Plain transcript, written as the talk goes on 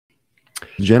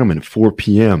and gentlemen, 4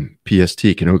 p.m. PST,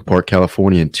 Canoga Park,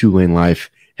 California, in Two-Lane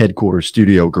Life headquarters,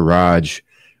 studio, garage,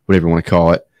 whatever you want to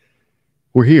call it.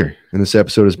 We're here, and this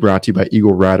episode is brought to you by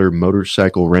Eagle Rider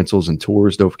Motorcycle Rentals and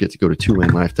Tours. Don't forget to go to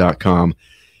twolanelife.com.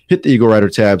 Hit the Eagle Rider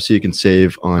tab so you can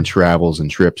save on travels and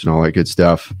trips and all that good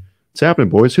stuff. What's happening,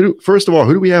 boys? First of all,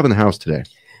 who do we have in the house today?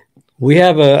 We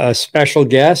have a special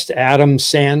guest, Adam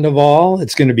Sandoval.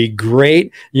 It's going to be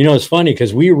great. You know, it's funny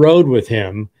because we rode with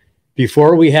him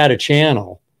before we had a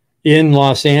channel in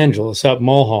Los Angeles up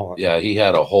Mulholland. Yeah, he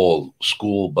had a whole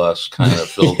school bus kind of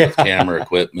filled with camera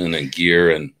equipment and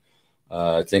gear. And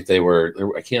I think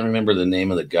I can't remember the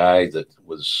name of the guy that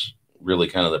was really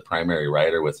kind of the primary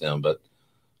rider with him, but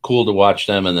cool to watch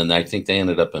them. And then I think they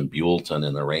ended up in Buellton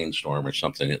in the rainstorm or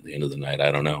something at the end of the night.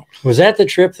 I don't know. Was that the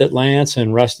trip that Lance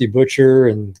and Rusty Butcher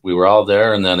and we were all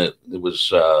there? And then it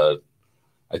was,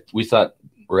 we thought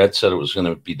Red said it was going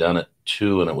to be done at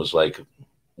 2, and it was like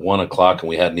 1 o'clock, and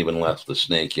we hadn't even left the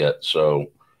Snake yet.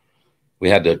 So we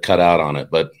had to cut out on it,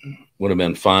 but would have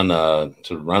been fun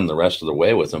to run the rest of the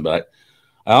way with them. But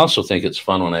I also think it's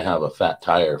fun when I have a fat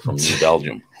tire from New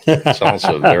Belgium. It's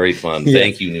also very fun. Yeah.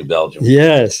 Thank you, New Belgium.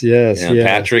 Yes. And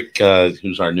Patrick,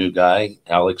 who's our new guy,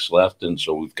 Alex left, and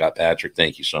so we've got Patrick.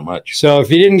 Thank you so much. So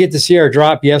if you didn't get to see our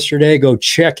drop yesterday, go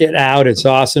check it out. It's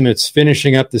awesome. It's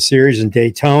finishing up the series in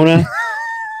Daytona.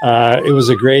 It was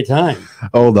a great time.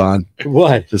 Hold on.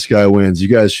 What? This guy wins. You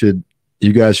guys should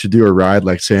do a ride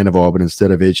like Sandoval, but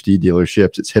instead of HD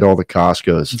dealerships, it's hit all the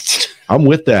Costcos. I'm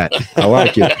with that. I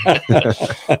like it. I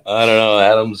don't know.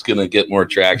 Adam's going to get more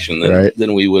traction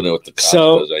than we would with the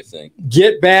Costcos, I think.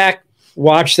 Get back,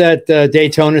 watch that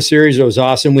Daytona series. It was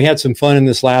awesome. We had some fun in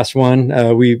this last one.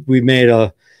 We made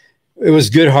it was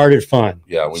good-hearted fun.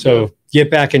 Yeah, did. Get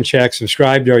back and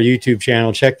subscribe to our YouTube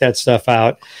channel. Check that stuff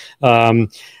out.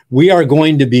 We are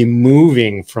going to be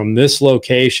moving from this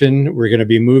location. We're going to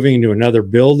be moving to another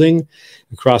building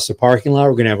across the parking lot.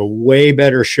 We're going to have a way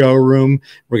better showroom.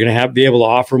 We're going to be able to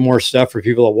offer more stuff for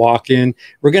people to walk in.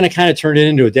 We're going to kind of turn it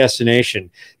into a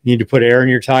destination. You need to put air in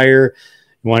your tire.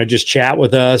 You want to just chat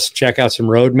with us, check out some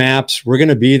road maps. We're going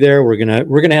to be there. We're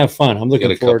going to have fun. I'm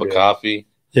looking forward to it. Get a cup of coffee.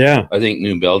 Yeah. I think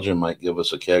New Belgium might give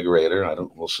us a kegerator.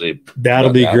 We'll see.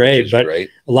 That'll be great. But a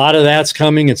lot of that's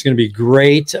coming. It's going to be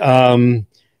great.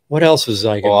 What else is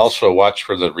like? Well, also watch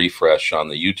for the refresh on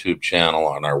the YouTube channel,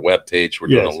 on our webpage. We're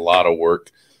doing a lot of work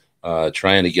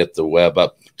trying to get the web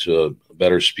up to a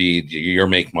better speed, your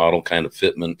make model kind of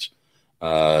fitment.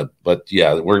 But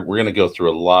yeah, we're going to go through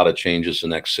a lot of changes the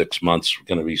next 6 months. We're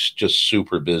going to be just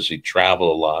super busy,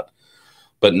 travel a lot.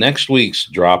 But next week's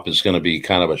drop is going to be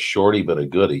kind of a shorty, but a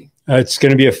goodie. It's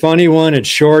going to be a funny one. It's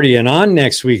shorty. And on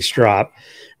next week's drop,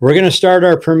 we're going to start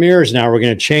our premieres now. We're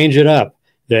going to change it up.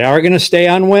 They are going to stay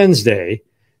on Wednesday,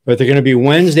 but they're going to be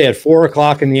Wednesday at 4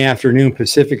 o'clock in the afternoon,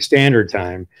 Pacific Standard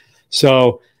Time.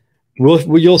 So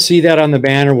you'll see that on the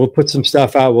banner. We'll put some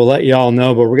stuff out. We'll let you all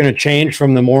know, but we're going to change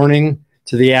from the morning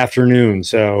to the afternoon.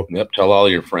 So tell all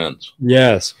your friends.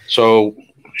 Yes. So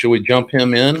should we jump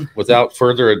him in without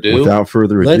further ado?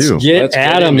 Let's get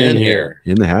Adam in here.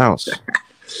 In the house.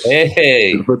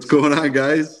 Hey. What's going on,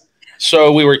 guys?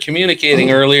 So we were communicating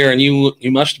earlier, and you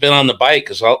must have been on the bike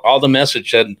because all the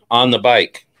message said on the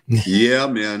bike. Yeah,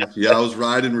 man. Yeah, I was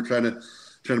riding. We're trying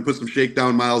to put some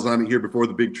shakedown miles on it here before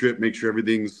the big trip. Make sure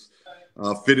everything's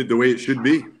fitted the way it should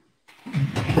be.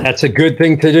 That's a good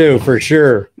thing to do for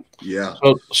sure. Yeah.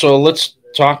 So let's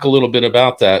talk a little bit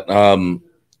about that.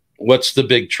 What's the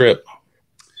big trip?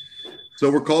 So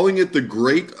we're calling it the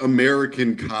Great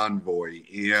American Convoy,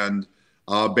 and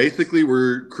basically,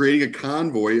 we're creating a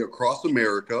convoy across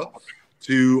America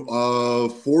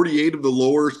to 48 of the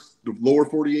lower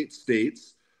 48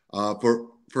 states. For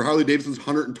Harley-Davidson's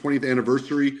 120th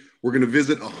anniversary, we're going to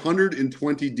visit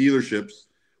 120 dealerships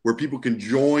where people can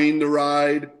join the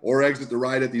ride or exit the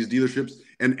ride at these dealerships.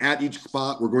 And at each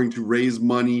spot, we're going to raise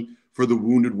money for the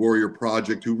Wounded Warrior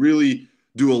Project, who really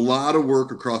do a lot of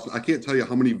work across. I can't tell you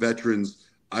how many veterans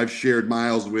I've shared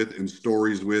miles with and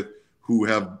stories with who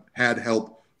have had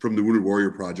help from the Wounded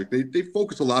Warrior Project. They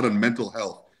focus a lot on mental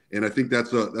health, and I think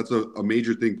that's a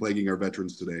major thing plaguing our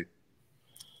veterans today.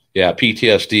 Yeah,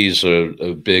 PTSD is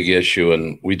a big issue,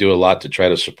 and we do a lot to try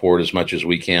to support as much as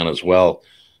we can as well.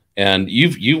 And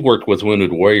you've worked with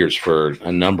Wounded Warriors for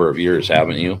a number of years,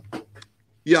 haven't you?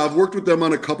 Yeah, I've worked with them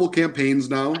on a couple campaigns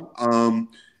now,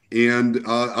 and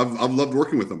I've loved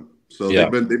working with them. So they've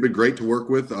been great to work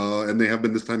with, and they have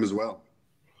been this time as well.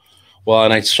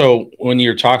 Well, so when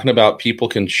you're talking about people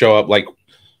can show up, like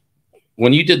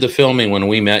when you did the filming when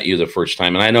we met you the first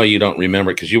time, and I know you don't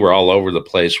remember because you were all over the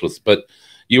place but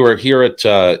you were here at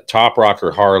Top Rocker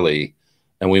Harley,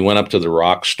 and we went up to the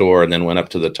rock store and then went up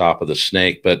to the top of the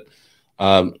Snake. But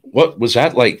what was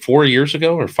that, like 4 years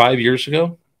ago or 5 years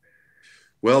ago?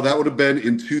 Well, that would have been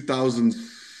in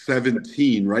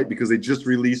 2017, right? Because they just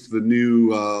released the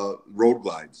new road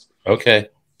glides. Okay.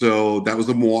 So that was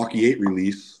a Milwaukee 8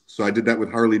 release. So I did that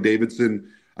with Harley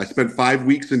Davidson. I spent 5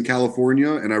 weeks in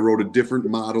California, and I rode a different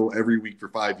model every week for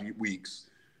 5 weeks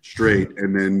straight.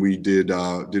 And then we did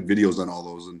videos on all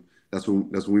those, and that's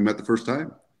when we met the first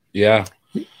time. Yeah,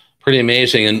 pretty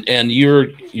amazing. And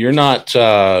you're not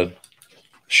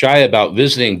shy about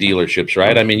visiting dealerships,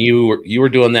 right? I mean, you were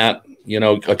doing that,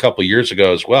 a couple of years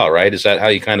ago as well, right? Is that how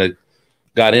you kind of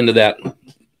got into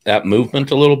that movement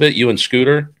a little bit, you and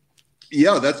Scooter?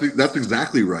 Yeah, that's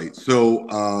exactly right.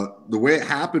 So the way it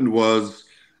happened was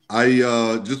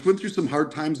I just went through some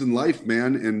hard times in life,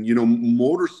 man. And,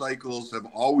 motorcycles have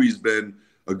always been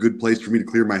a good place for me to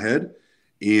clear my head.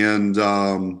 And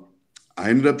I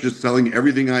ended up just selling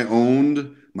everything I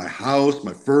owned, my house,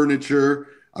 my furniture.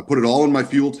 I put it all in my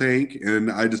fuel tank,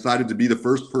 and I decided to be the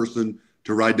first person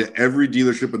to ride to every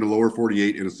dealership in the lower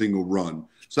 48 in a single run.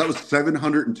 So that was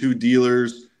 702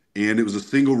 dealers, and it was a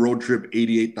single road trip,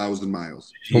 88,000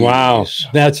 miles. Wow,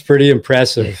 that's pretty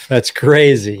impressive. That's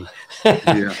crazy.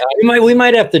 Yeah. we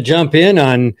might have to jump in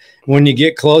on when you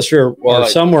get closer or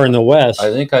somewhere in the West.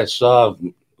 I think I saw.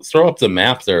 Throw up the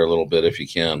map there a little bit if you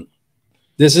can.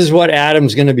 This is what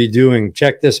Adam's going to be doing.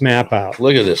 Check this map out.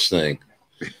 Look at this thing.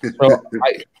 So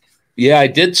I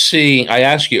did see. I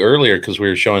asked you earlier because we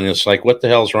were showing this. Like, what the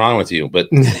hell's wrong with you? But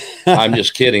I'm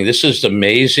just kidding. This is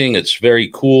amazing. It's very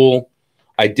cool.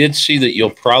 I did see that you'll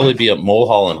probably be at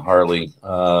Mulholland, Harley.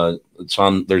 It's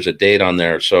on. There's a date on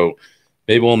there, so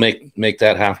maybe we'll make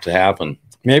that have to happen.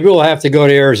 Maybe we'll have to go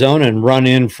to Arizona and run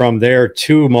in from there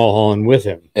to Mulholland with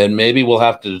him. And maybe we'll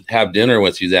have to have dinner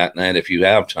with you that night if you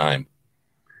have time.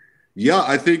 Yeah,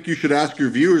 I think you should ask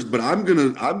your viewers, but I'm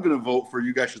gonna vote for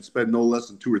you guys should spend no less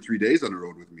than 2 or 3 days on the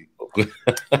road with me.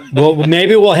 Well,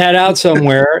 maybe we'll head out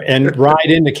somewhere and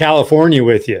ride into California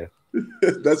with you.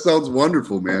 That sounds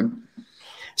wonderful, man.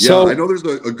 Yeah, So I know there's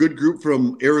a good group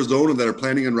from Arizona that are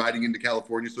planning on riding into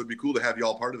California, so it'd be cool to have you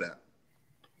all part of that.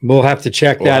 we'll have to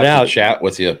check We'll that have to out. chat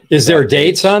with you. Is there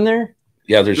dates on there?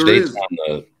 Yeah, there's There dates is. on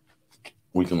the.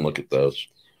 We can look at those.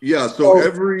 Yeah, so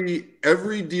every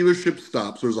dealership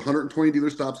stop, so there's 120 dealer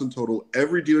stops in total.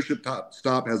 Every dealership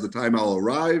stop has the time I'll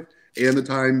arrive and the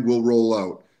time we'll roll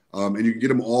out. And you can get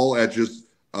them all at just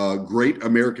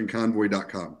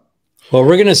greatamericanconvoy.com. Well,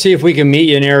 we're going to see if we can meet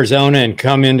you in Arizona and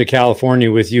come into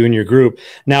California with you and your group.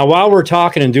 Now, while we're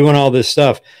talking and doing all this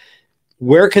stuff,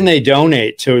 where can they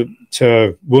donate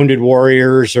to Wounded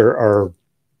Warriors or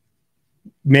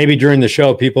maybe during the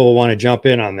show, people will want to jump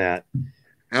in on that?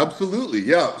 Absolutely,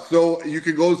 yeah. So you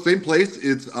can go to the same place.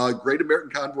 It's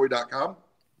greatamericanconvoy.com,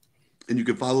 and you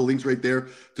can follow links right there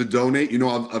to donate.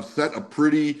 I've set a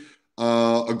pretty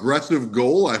aggressive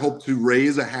goal. I hope to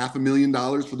raise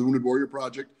 $500,000 for the Wounded Warrior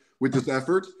Project with this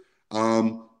effort.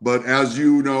 But as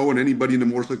you know, and anybody in the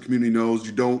motorcycle community knows,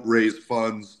 you don't raise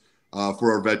funds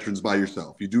for our veterans by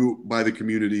yourself. You do it by the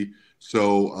community.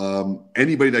 So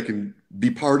anybody that can be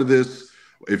part of this,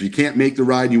 if you can't make the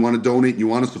ride and you want to donate and you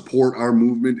want to support our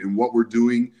movement and what we're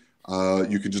doing,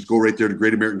 you can just go right there to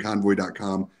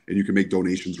greatamericanconvoy.com and you can make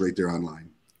donations right there online.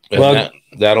 And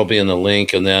that'll be in the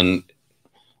link. And then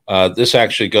this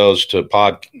actually goes to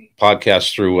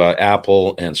podcasts through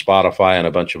Apple and Spotify and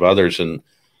a bunch of others. And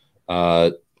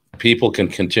people can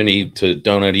continue to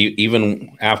donate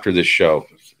even after this show.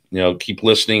 Keep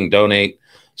listening, donate,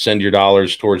 send your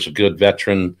dollars towards a good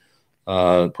veteran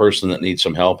person that needs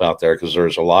some help out there, because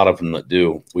there's a lot of them that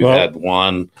do. We've had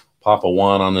Papa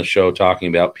Juan on the show talking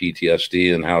about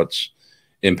PTSD and how it's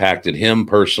impacted him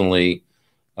personally.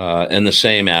 And the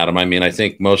same, Adam. I mean, I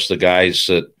think most of the guys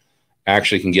that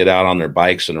actually can get out on their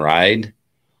bikes and ride,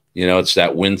 it's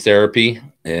that wind therapy,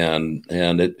 and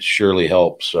it surely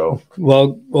helps. So,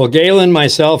 well, Galen,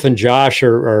 myself, and Josh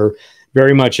are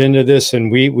very much into this,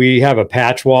 and we have a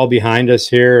patch wall behind us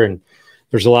here, and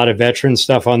there's a lot of veteran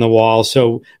stuff on the wall.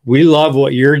 So we love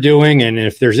what you're doing. And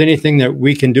if there's anything that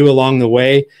we can do along the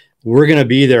way, we're going to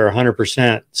be there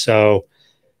 100%. So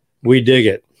we dig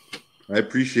it. I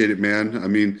appreciate it, man. I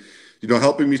mean,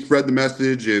 helping me spread the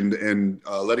message and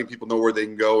letting people know where they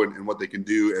can go and what they can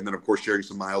do. And then, of course, sharing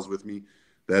some miles with me.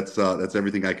 That's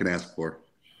everything I can ask for.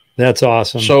 That's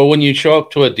awesome. So when you show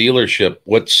up to a dealership,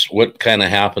 what kind of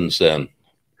happens then?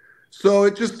 So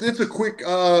it's a quick,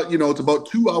 it's about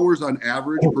 2 hours on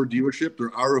average per dealership.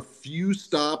 There are a few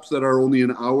stops that are only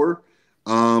an hour.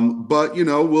 But the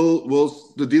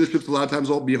dealerships a lot of times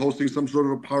will be hosting some sort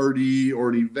of a party or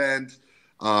an event.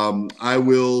 I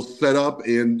will set up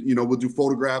and, we'll do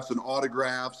photographs and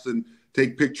autographs and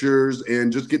take pictures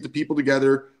and just get the people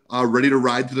together, ready to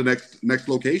ride to the next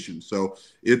location. So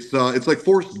it's like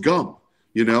Forrest Gump,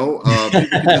 people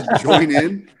can just join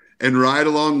in and ride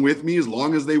along with me as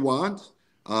long as they want.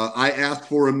 I ask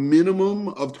for a minimum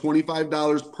of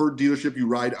 $25 per dealership you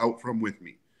ride out from with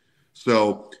me.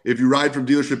 So if you ride from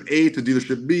dealership A to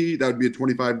dealership B, that would be a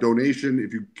 $25 donation.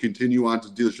 If you continue on to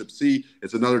dealership C,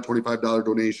 it's another $25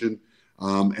 donation.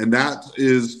 And that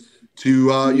is to,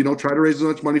 try to raise as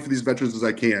much money for these veterans as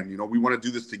I can. We want to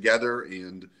do this together,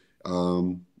 and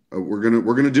we're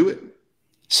going to do it.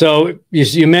 So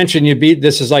you mentioned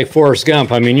this is like Forrest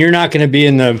Gump. I mean, you're not going to be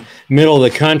in the middle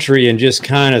of the country and just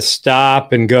kind of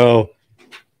stop and go,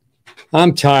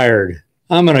 I'm tired,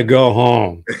 I'm going to go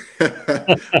home.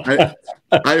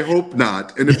 I hope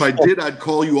not. And if I did, I'd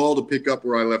call you all to pick up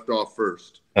where I left off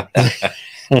first.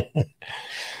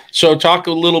 So talk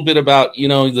a little bit about,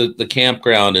 the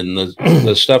campground and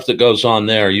the stuff that goes on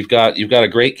there. You've got a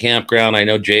great campground. I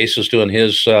know Jace is doing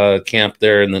his camp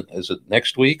there. And is it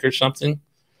next week or something?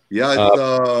 Yeah,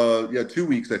 it's 2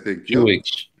 weeks, I think. 2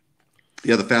 weeks.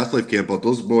 Yeah, the Fast Life camp out.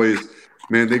 Those boys,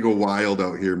 man, they go wild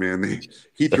out here, man.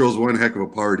 He throws one heck of a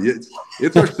party.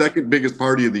 It's our second biggest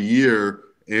party of the year,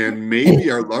 and maybe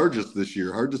our largest this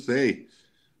year. Hard to say.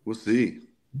 We'll see.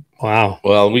 Wow.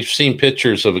 Well, we've seen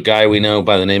pictures of a guy we know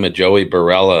by the name of Joey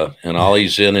Barella, and all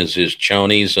he's in is his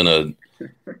chonies and a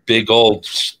big old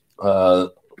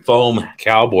foam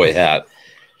cowboy hat.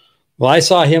 Well, I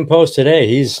saw him post today.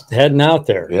 He's heading out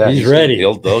there. Yeah, he's ready.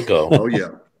 They'll go. Oh, yeah.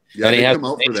 Yeah, and he has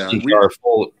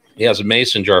a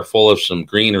mason jar full of some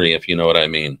greenery, if you know what I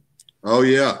mean. Oh,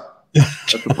 yeah.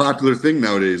 That's a popular thing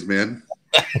nowadays, man.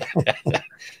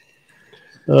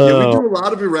 Yeah, we do a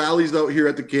lot of rallies out here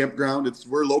at the campground.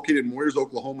 We're located in Moyers,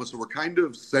 Oklahoma, so we're kind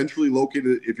of centrally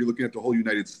located if you're looking at the whole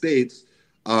United States.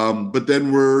 But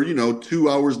then we're, 2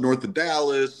 hours north of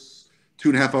Dallas,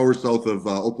 2.5 hours south of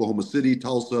Oklahoma City,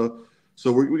 Tulsa.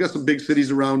 So we got some big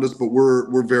cities around us, but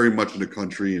we're very much in the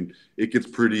country, and it gets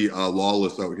pretty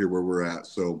lawless out here where we're at.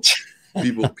 So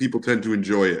people tend to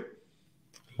enjoy it.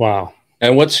 Wow.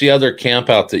 And what's the other camp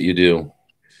out that you do?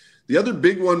 The other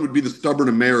big one would be the Stubborn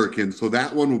American. So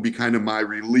that one will be kind of my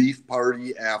relief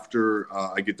party after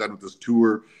I get done with this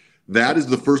tour. That is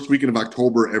the first weekend of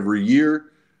October every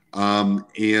year.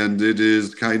 And it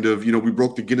is kind of, we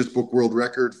broke the Guinness Book World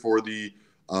Record for the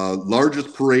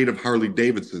largest parade of Harley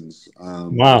Davidsons.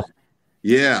 Wow.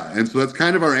 Yeah. And so that's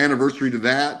kind of our anniversary to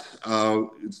that.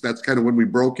 That's kind of when we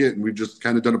broke it. And we've just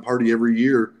kind of done a party every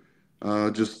year,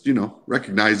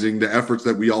 recognizing the efforts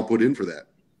that we all put in for that.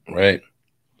 Right.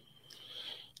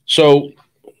 So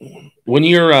when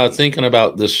you're thinking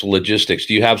about this logistics,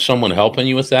 do you have someone helping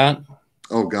you with that?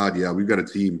 Oh, God, yeah. We've got a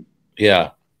team. Yeah.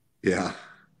 Yeah.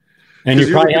 And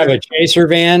you probably have a chaser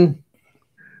van?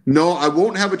 No, I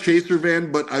won't have a chaser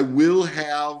van, but I will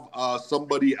have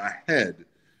somebody ahead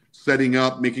setting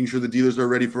up, making sure the dealers are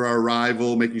ready for our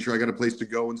arrival, making sure I got a place to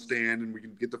go and stand and we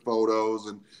can get the photos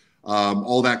and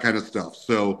all that kind of stuff.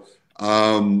 So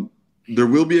there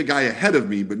will be a guy ahead of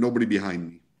me, but nobody behind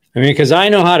me. I mean, because I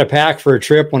know how to pack for a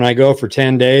trip when I go for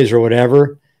 10 days or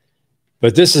whatever,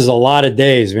 but this is a lot of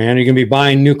days, man. You're going to be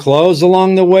buying new clothes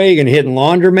along the way. You're going to hit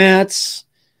laundromats.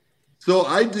 So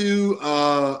I do,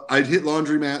 I'd hit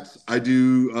laundromats. I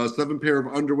do 7 pair of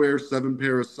underwear, 7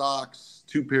 pair of socks,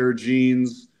 2 pair of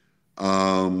jeans,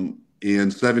 and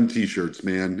 7 t-shirts,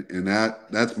 man. And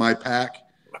that's my pack.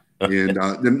 And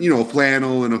then,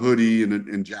 flannel and a hoodie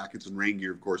and jackets and rain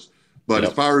gear, of course. But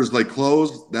as far as like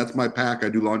clothes, that's my pack. I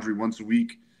do laundry once a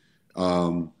week.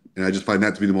 And I just find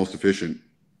that to be the most efficient.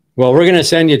 Well, we're going to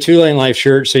send you a 2 Lane Life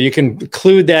shirt so you can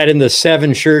include that in the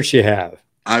 7 shirts you have.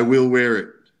 I will wear it.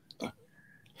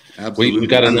 Absolutely.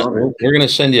 We're going to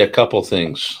send you a couple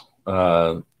things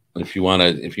if you want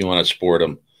to sport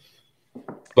them.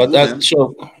 But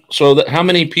so how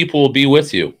many people will be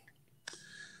with you?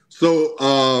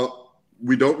 So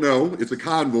we don't know. It's a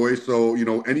convoy, so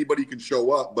anybody can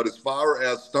show up. But as far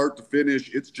as start to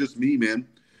finish, it's just me, man.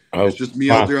 Oh, it's just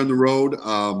me out there on the road.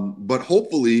 But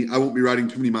hopefully, I won't be riding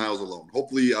too many miles alone.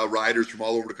 Hopefully, riders from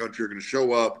all over the country are going to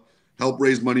show up, help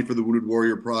raise money for the Wounded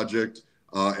Warrior Project,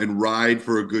 and ride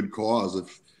for a good cause.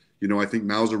 I think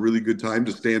now's a really good time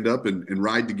to stand up and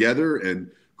ride together and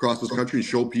across this country and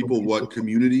show people what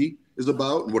community is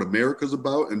about and what America's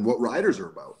about and what riders are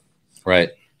about. Right.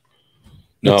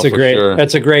 That's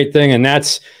a great thing. And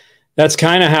that's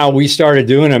kind of how we started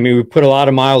doing it. I mean, we put a lot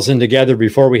of miles in together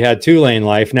before we had 2 Lane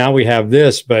Life. Now we have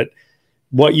this, but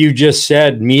what you just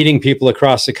said, meeting people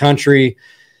across the country,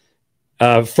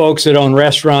 folks that own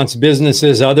restaurants,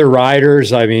 businesses, other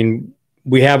riders. I mean,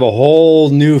 we have a whole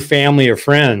new family of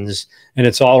friends, and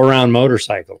it's all around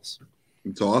motorcycles.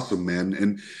 It's awesome,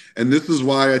 man. And this is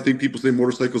why I think people say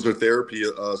motorcycles are therapy,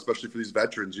 especially for these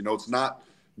veterans. You know, it's not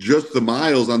just the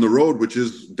miles on the road, which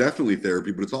is definitely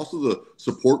therapy, but it's also the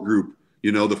support group,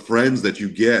 you know, the friends that you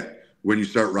get when you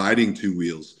start riding two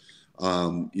wheels.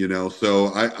 You know,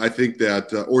 so I think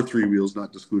that, or three wheels,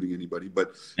 not excluding anybody,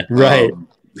 but right.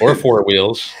 Or four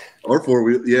wheels. Or four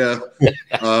wheels, yeah.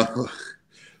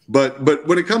 But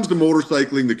when it comes to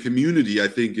motorcycling, the community I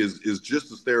think is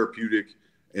just as therapeutic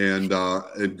and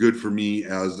good for me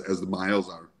as the miles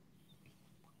are.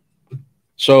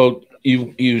 So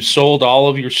you sold all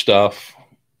of your stuff.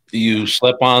 You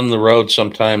slept on the road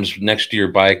sometimes next to your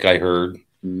bike, I heard.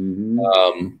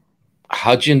 Mm-hmm.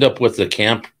 How'd you end up with the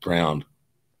campground?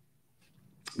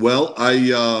 Well,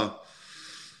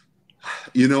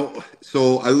 you know,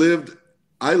 so I lived.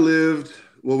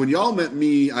 Well, when y'all met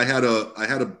me, I had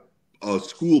a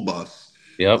school bus.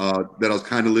 Yep. That I was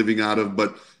kind of living out of,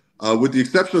 but with the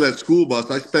exception of that school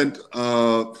bus, I spent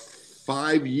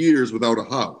 5 years without a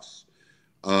house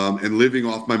and living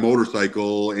off my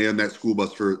motorcycle and that school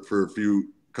bus for a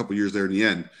couple years there in the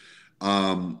end.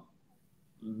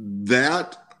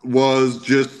 That was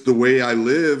just the way I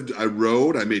lived. I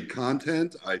rode, I made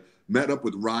content, I met up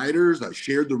with riders, I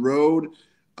shared the road.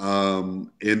 And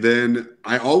then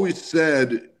I always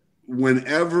said,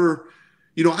 whenever,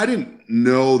 you know, I didn't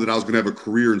know that I was going to have a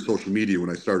career in social media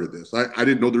when I started this. I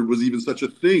didn't know there was even such a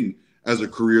thing as a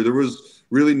career. There was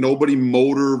really nobody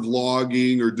motor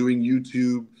vlogging or doing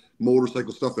YouTube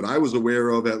motorcycle stuff that I was aware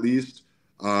of, at least.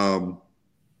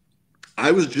 I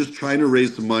was just trying to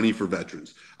raise some money for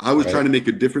veterans. I was trying to make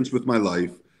a difference with my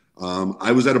life.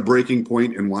 I was at a breaking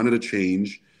point and wanted to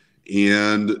change.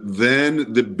 And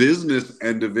then the business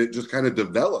end of it just kind of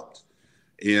developed.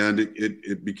 And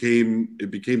it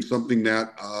became something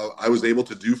that I was able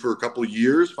to do for a couple of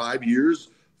years, 5 years,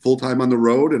 full time on the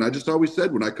road. And I just always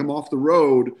said, when I come off the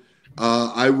road,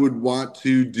 I would want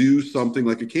to do something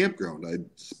like a campground. I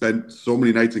spent so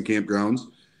many nights in campgrounds,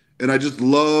 and I just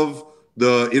love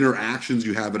the interactions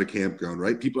you have at a campground,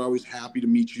 right? People are always happy to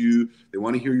meet you. They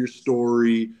want to hear your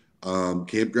story.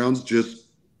 Campgrounds just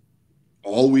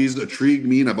always intrigued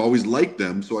me, and I've always liked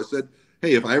them. So I said,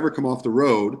 hey, if I ever come off the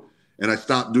road and I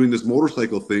stop doing this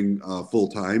motorcycle thing full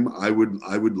time, I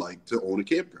would like to own a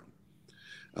campground.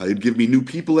 It'd give me new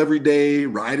people every day.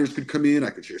 Riders could come in. I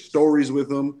could share stories with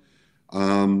them.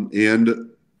 And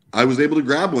I was able to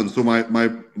grab one. So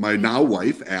my now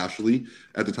wife, Ashley,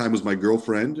 at the time was my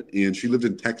girlfriend, and she lived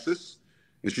in Texas.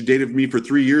 And she dated me for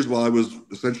 3 years while I was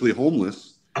essentially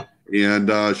homeless.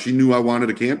 And she knew I wanted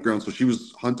a campground, so she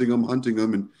was hunting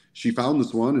them, and she found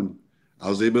this one, and I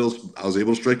was able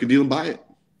to strike a deal and buy it.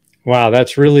 Wow,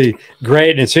 that's really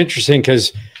great. And it's interesting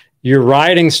because you're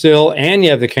riding still and you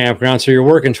have the campground, so you're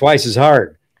working twice as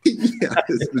hard.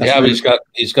 Yeah, but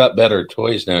he's got better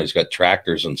toys now. He's got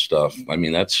tractors and stuff. I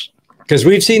mean, that's because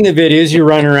we've seen the videos. You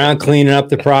run around cleaning up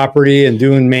the property and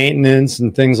doing maintenance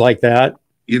and things like that.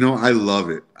 You know, I love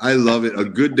it. A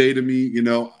good day to me. You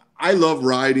know, I love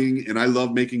riding and I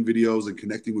love making videos and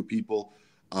connecting with people.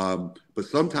 But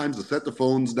sometimes to set the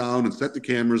phones down and set the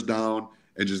cameras down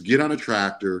and just get on a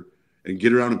tractor and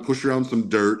get around and push around some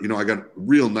dirt. You know, I got a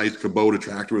real nice Kubota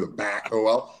tractor with a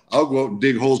backhoe. I'll go out and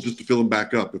dig holes just to fill them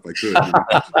back up if I could.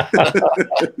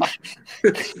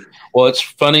 You know? Well, it's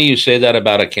funny you say that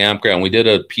about a campground. We did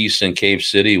a piece in Cave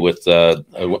City with the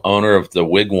owner of the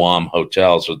Wigwam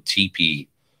hotels with teepee,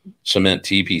 cement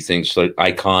teepee things, so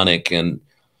iconic. And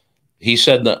he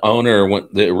said the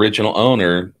original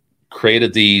owner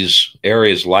created these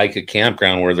areas like a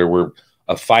campground where there were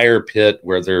a fire pit,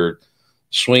 where there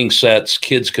swing sets,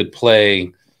 kids could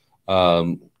play,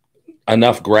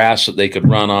 enough grass that they could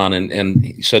run on. And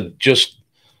he said just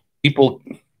people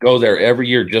go there every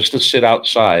year just to sit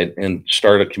outside and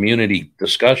start a community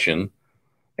discussion.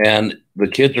 And the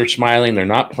kids are smiling. They're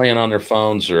not playing on their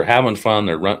phones. They're having fun.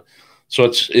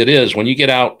 So it is when you get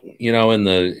out, you know, in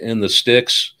the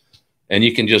sticks, and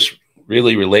you can just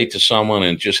really relate to someone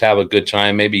and just have a good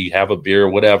time. Maybe have a beer,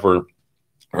 whatever,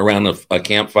 around a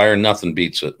campfire. Nothing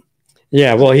beats it.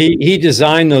 Yeah, well, he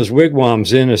designed those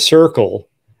wigwams in a circle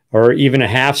or even a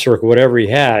half circle, whatever he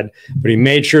had, but he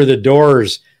made sure the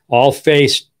doors all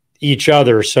faced each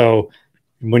other. So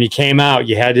when you came out,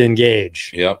 you had to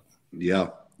engage. Yep. Yeah,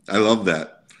 I love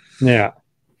that. Yeah.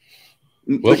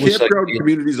 The campground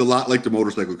community is a lot like the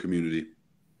motorcycle community.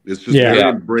 It's just very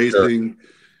embracing,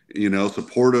 you know,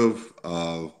 supportive,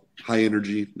 high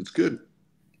energy. It's good.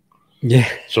 Yeah.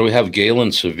 So we have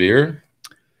Galen Severe.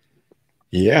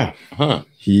 Yeah. Huh.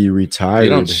 He retired. You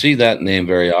don't see that name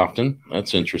very often.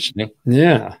 That's interesting.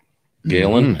 Yeah.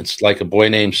 Galen. It's like a boy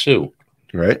named Sue.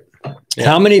 Right.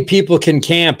 How many people can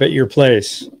camp at your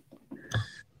place?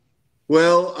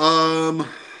 Well, a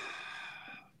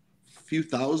few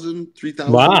thousand,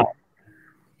 3,000. Wow.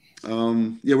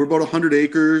 Yeah, we're about 100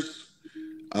 acres.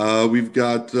 We've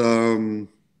got, I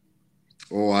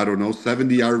don't know,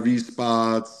 70 RV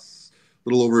spots, a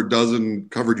little over a dozen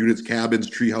covered units, cabins,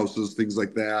 tree houses, things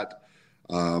like that.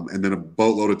 And then a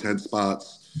boatload of tent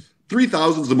spots.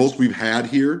 3,000 is the most we've had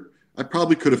here. I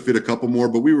probably could have fit a couple more,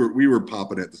 but we were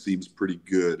popping at the seams pretty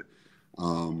good. A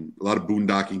lot of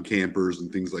boondocking campers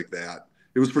and things like that.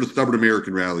 It was for the Stubborn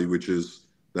American Rally, which is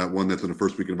that one that's in the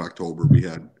first weekend of October. We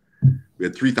had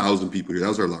 3,000 people here. That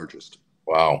was our largest.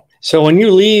 Wow. So when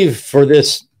you leave for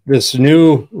this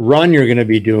new run you're going to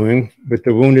be doing with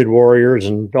the Wounded Warriors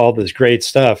and all this great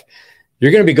stuff,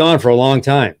 you're going to be gone for a long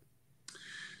time.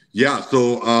 Yeah.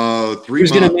 So 3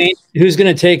 months. Who's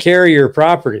going to take care of your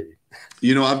property?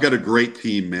 I've got a great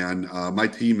team, man. My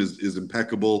team is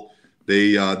impeccable.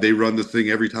 They run this thing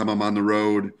every time I'm on the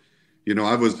road.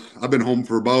 I've been home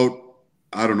for about,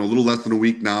 I don't know, a little less than a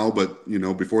week now, but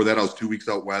before that I was 2 weeks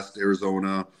out west,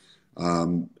 Arizona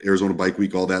Bike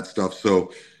Week, all that stuff.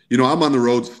 So, I'm on the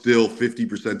road still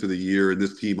 50% of the year, and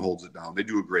this team holds it down. They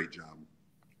do a great job.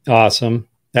 Awesome.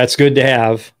 That's good to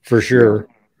have for sure.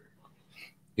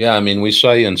 Yeah. I mean, we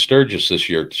saw you in Sturgis this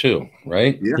year too,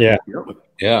 right? Yeah.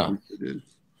 Yeah.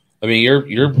 I mean,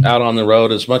 you're out on the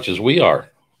road as much as we are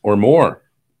or more.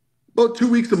 About 2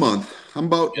 weeks a month. I'm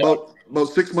about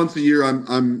 6 months a year.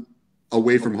 I'm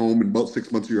away from home, and about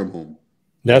 6 months a year I'm home.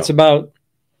 That's about.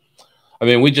 I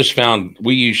mean, we just found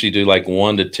we usually do like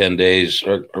 1 to 10 days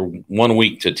or 1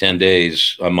 week to 10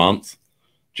 days a month,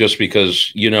 just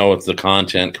because, with the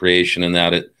content creation and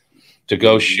that to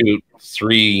go shoot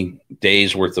 3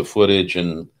 days worth of footage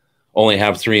and only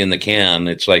have 3 in the can.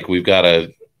 It's like we've got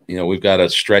to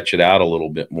stretch it out a little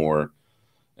bit more.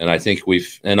 And I think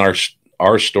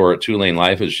our store at 2 Lane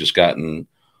Life has just gotten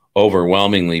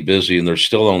overwhelmingly busy, and there's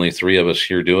still only 3 of us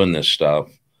here doing this stuff.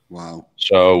 Wow.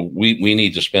 So we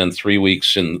need to spend 3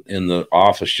 weeks in the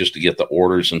office just to get the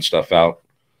orders and stuff out.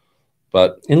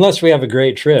 But unless we have a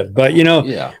great trip, but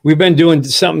we've been doing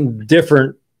something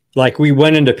different. Like we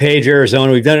went into Page,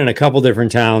 Arizona. We've done it in a couple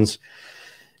different towns,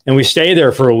 and we stay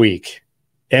there for a week,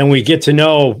 and we get to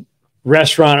know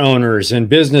restaurant owners and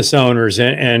business owners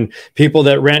and people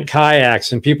that rent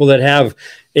kayaks and people that have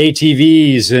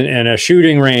ATVs and a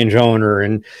shooting range owner.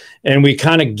 And we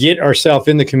kind of get ourselves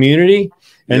in the community,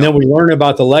 and then we learn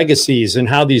about the legacies and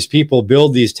how these people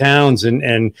build these towns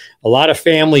and a lot of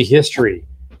family history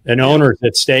and owners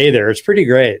that stay there. It's pretty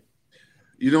great.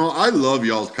 I love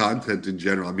y'all's content in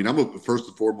general. I mean, I'm first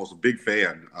and foremost a big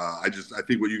fan. I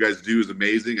think what you guys do is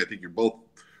amazing. I think you're both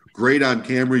great on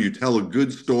camera. You tell a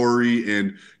good story,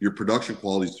 and your production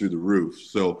quality is through the roof.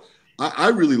 So I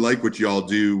really like what y'all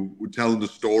do with telling the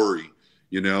story,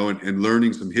 and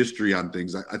learning some history on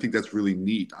things. I think that's really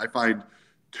neat. I find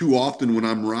too often when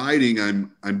I'm riding,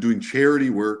 I'm doing charity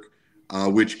work,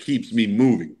 which keeps me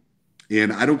moving,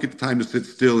 and I don't get the time to sit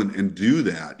still and do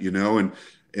that,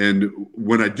 and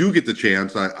when I do get the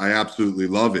chance, I absolutely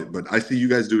love it. But I see you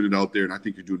guys doing it out there, and I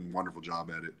think you're doing a wonderful job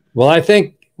at it. Well, I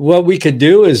think what we could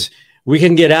do is we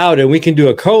can get out and we can do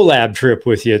a collab trip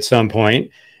with you at some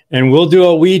point, and we'll do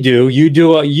what we do. You do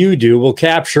what you do. We'll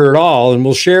capture it all, and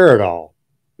we'll share it all.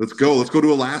 Let's go. Let's go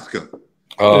to Alaska.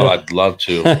 Oh, I'd love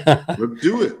to. Let's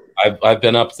do it. I've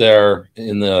been up there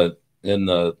in the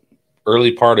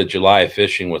early part of July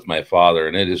fishing with my father,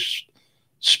 and it is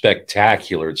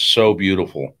spectacular. It's so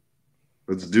beautiful.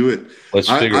 Let's do it. Let's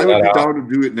figure I that would be out. down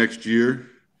to do it next year.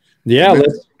 Yeah.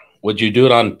 Would you do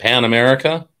it on Pan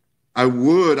America? I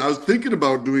would. I was thinking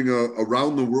about doing a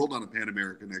around the world on a Pan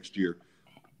America next year,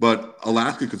 but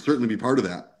Alaska could certainly be part of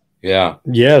that. Yeah.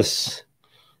 Yes.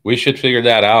 We should figure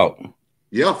that out.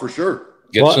 Yeah, for sure.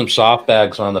 Get some soft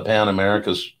bags on the Pan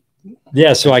Americas.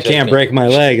 Yeah, so I can't break my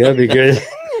leg. That'd be good.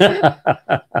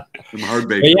 Some hard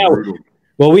bait.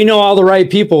 Well, we know all the right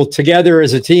people together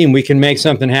as a team. We can make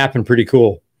something happen pretty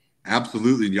cool.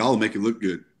 Absolutely. And y'all will make it look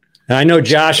good. And I know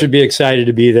Josh would be excited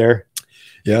to be there.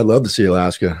 Yeah, I'd love to see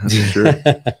Alaska. That's for sure.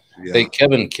 Hey,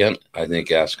 Kevin Kent, I think,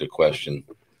 asked a question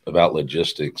about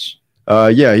logistics.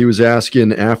 Yeah, he was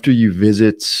asking after you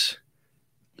visit.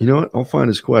 You know what? I'll find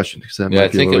his question because that might I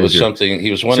think it was something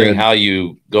he was wondering how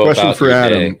you go about for your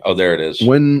Adam. day. Oh, there it is.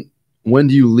 When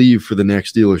do you leave for the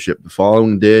next dealership? The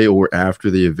following day or after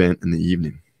the event in the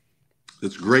evening?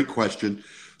 That's a great question.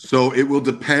 So it will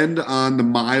depend on the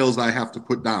miles I have to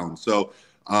put down. So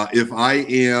if I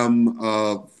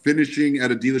am finishing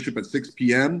at a dealership at 6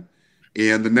 p.m.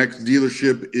 and the next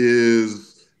dealership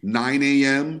is 9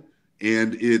 a.m.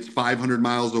 and it's 500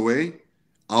 miles away,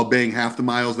 I'll bang half the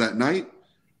miles that night,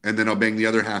 and then I'll bang the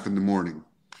other half in the morning.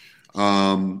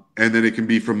 And then it can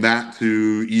be from that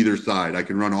to either side. I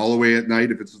can run all the way at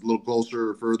night if it's a little closer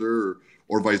or further,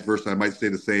 or vice versa. I might stay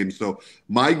the same. So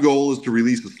my goal is to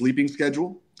release a sleeping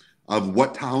schedule of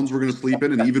what towns we're going to sleep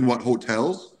in and even what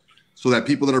hotels, so that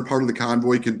people that are part of the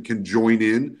convoy can join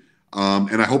in.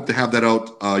 And I hope to have that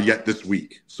out yet this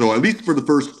week. So at least for the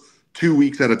first 2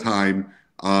 weeks at a time.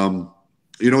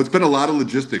 It's been a lot of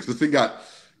logistics. This thing got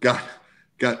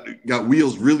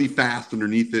wheels really fast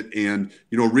underneath it. And,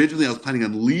 originally I was planning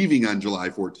on leaving on July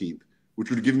 14th, which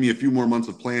would have given me a few more months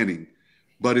of planning.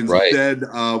 But instead,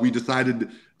 we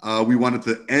decided we wanted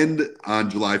to end on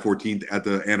July 14th at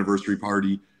the anniversary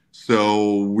party.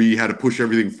 So we had to push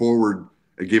everything forward.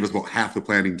 It gave us about half the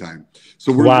planning time.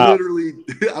 So we're literally,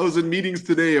 I was in meetings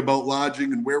today about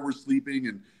lodging and where we're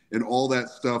sleeping and all that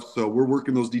stuff. So we're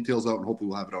working those details out, and hopefully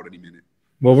we'll have it out any minute.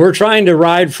 Well, we're trying to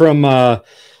ride from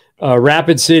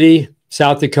Rapid City,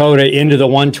 South Dakota into the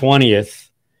 120th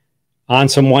on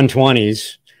some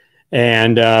 120s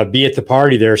and be at the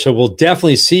party there. So we'll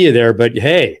definitely see you there. But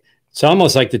hey, it's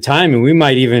almost like the timing. We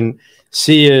might even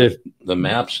see you. The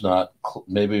map's not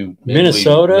maybe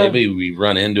Minnesota. Maybe we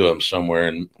run into them somewhere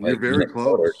and we're very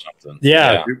close or something.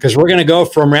 Yeah, because we're going to go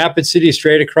from Rapid City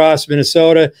straight across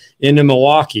Minnesota into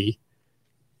Milwaukee.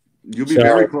 You'll be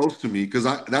very close to me because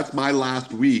that's my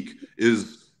last week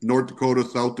is North Dakota,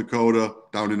 South Dakota,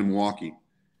 down into Milwaukee.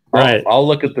 Right. I'll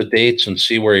look at the dates and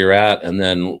see where you're at, and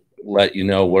then let you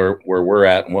know where we're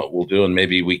at and what we'll do, and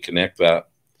maybe we connect that.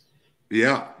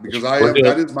 Yeah, because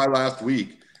that is my last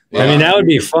week. I mean, that would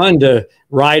be fun to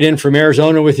ride in from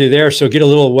Arizona with you there. So get a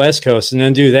little West Coast and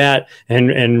then do that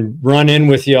and run in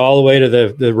with you all the way to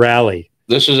the rally.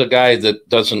 This is a guy that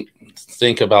doesn't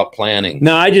think about planning.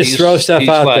 No, I just throw stuff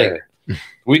out there.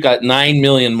 We got 9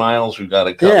 million miles we got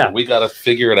to cover. Yeah. We got to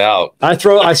figure it out.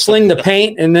 I sling the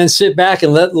paint and then sit back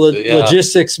and let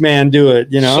logistics man do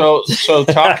it, So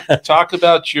talk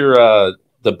about your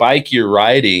the bike you're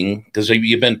riding, because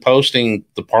you've been posting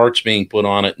the parts being put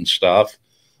on it and stuff.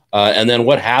 And then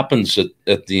what happens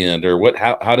at the end, or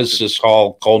how does this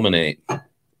all culminate?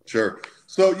 Sure.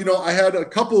 So, I had a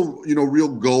couple, real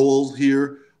goals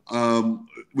here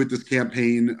with this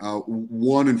campaign.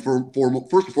 One and first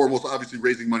and foremost, obviously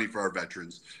raising money for our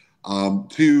veterans.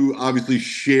 Two, obviously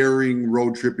sharing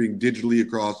road tripping digitally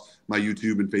across my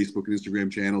YouTube and Facebook and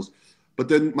Instagram channels. But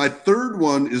then my third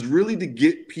one is really to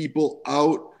get people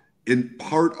out in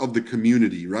part of the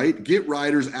community, right? Get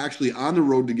riders actually on the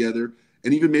road together.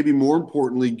 And even maybe more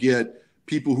importantly, get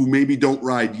people who maybe don't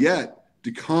ride yet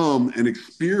to come and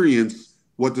experience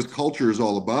what this culture is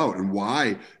all about and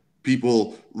why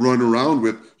people run around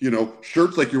with,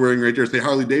 shirts like you're wearing right there, say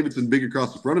Harley Davidson big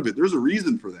across the front of it. There's a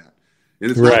reason for that.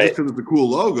 And it's not just because it's a cool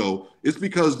logo. It's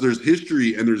because there's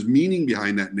history and there's meaning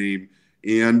behind that name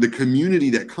and the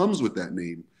community that comes with that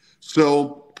name.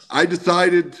 So I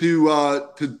decided to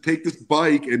take this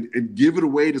bike and give it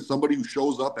away to somebody who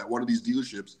shows up at one of these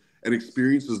dealerships and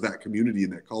experiences that community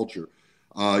and that culture.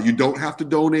 You don't have to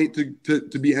donate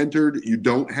to be entered. You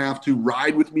don't have to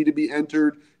ride with me to be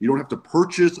entered. You don't have to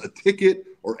purchase a ticket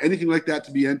or anything like that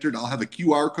to be entered. I'll have a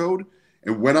QR code.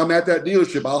 And when I'm at that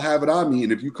dealership, I'll have it on me.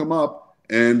 And if you come up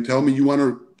and tell me you want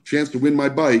a chance to win my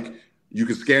bike, you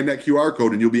can scan that QR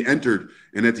code and you'll be entered.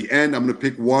 And at the end, I'm going to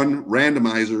pick one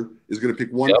randomizer is going to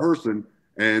pick one person,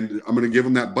 and I'm going to give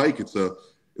them that bike. It's a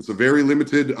very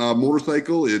limited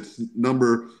motorcycle. It's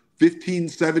number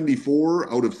 1574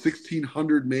 out of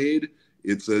 1,600 made.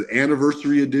 It's an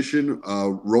anniversary edition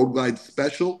Road Glide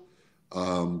Special,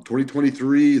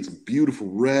 2023. It's beautiful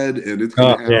red, and it's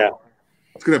going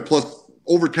to have plus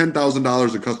over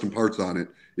 $10,000 of custom parts on it.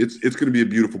 It's going to be a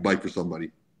beautiful bike for somebody.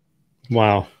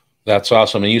 Wow, that's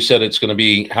awesome! And you said it's going to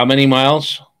be how many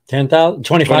miles? 10,000,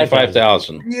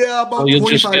 25,000. Yeah, about 25,000. You'll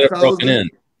just get it broken in.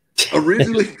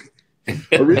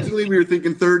 Originally, we were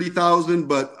thinking 30,000,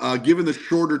 but given the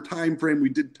shorter time frame, we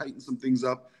did tighten some things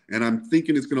up, and I'm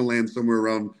thinking it's going to land somewhere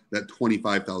around that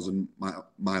 25,000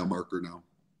 mile marker now.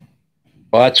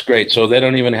 Well, that's great. So they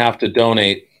don't even have to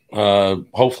donate.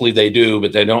 Hopefully they do,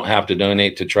 but they don't have to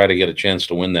donate to try to get a chance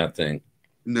to win that thing.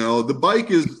 No,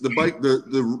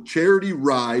 the charity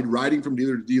riding from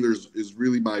dealer to dealers is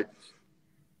really my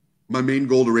main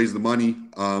goal to raise the money.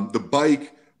 The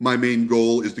bike, my main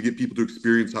goal is to get people to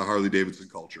experience our Harley Davidson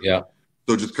culture. Yeah.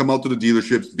 So just come out to the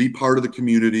dealerships, be part of the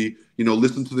community,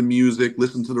 listen to the music,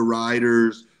 listen to the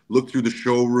riders, look through the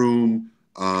showroom,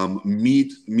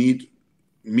 meet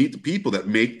the people that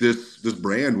make this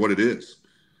brand what it is.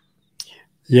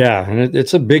 Yeah, and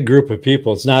it's a big group of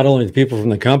people. It's not only the people from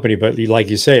the company, but like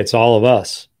you say, it's all of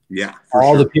us. Yeah, for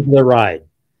all sure. the people that ride.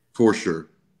 For sure.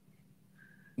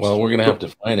 Well, we're going to have to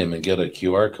find him and get a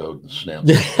QR code snapped.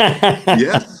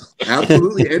 Yes,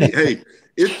 absolutely. Hey,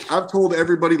 I've told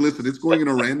everybody, listen, it's going in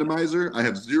a randomizer. I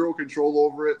have zero control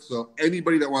over it. So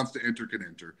anybody that wants to enter can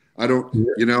enter. I don't,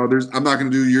 I'm not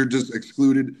going to do, you're just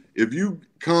excluded. If you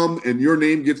come and your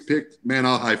name gets picked, man,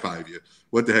 I'll high five you.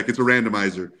 What the heck? It's a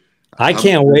randomizer. I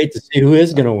can't wait to see who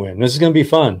is going to win. This is going to be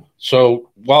fun. So,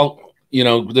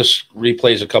 this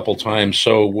replays a couple times.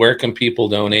 So where can people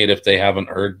donate if they haven't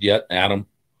heard yet, Adam?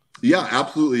 Yeah,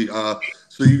 absolutely. So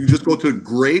you can just go to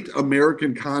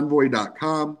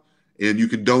greatamericanconvoy.com and you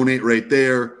can donate right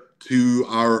there to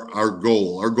our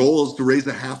goal. Our goal is to raise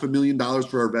 $500,000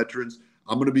 for our veterans.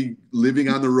 I'm going to be living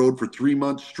on the road for 3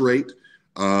 months straight,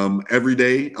 every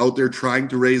day out there trying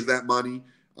to raise that money.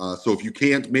 So if you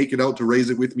can't make it out to raise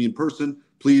it with me in person,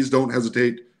 please don't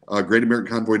hesitate.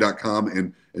 Greatamericanconvoy.com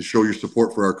and show your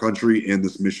support for our country and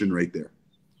this mission right there.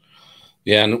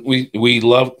 Yeah, and we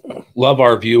love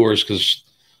our viewers because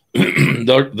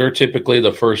they're typically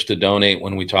the first to donate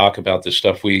when we talk about this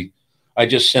stuff. I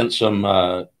just sent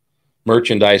some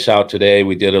merchandise out today.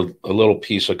 We did a little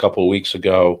piece a couple of weeks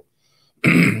ago,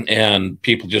 and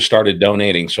people just started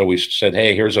donating. So we said,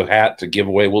 hey, here's a hat to give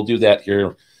away. We'll do that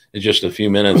here in just a few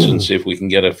minutes and see if we can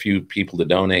get a few people to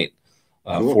donate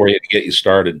for you to get you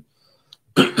started.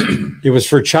 It was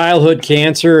for childhood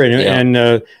cancer, and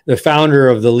the founder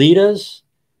of the Litas.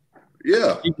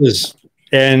 Yeah,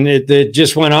 it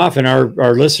just went off, and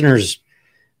our listeners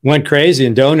went crazy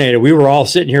and donated. We were all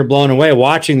sitting here blown away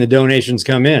watching the donations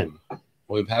come in.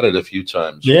 We've had it a few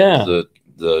times. Yeah,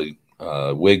 the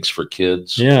wigs for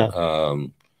kids. Yeah,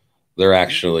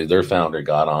 their founder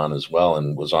got on as well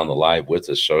and was on the live with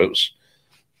us. So it's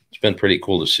been pretty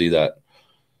cool to see that.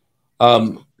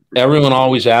 Everyone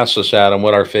always asks us, Adam,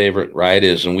 what our favorite ride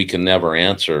is, and we can never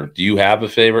answer. Do you have a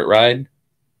favorite ride?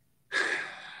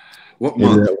 What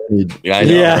month? Yeah, I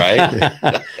know,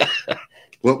 right?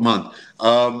 What month?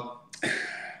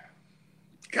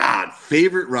 God,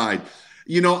 favorite ride.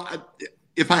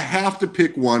 If I have to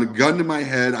pick one, a gun to my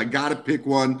head, I got to pick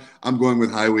one. I'm going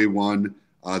with Highway 1,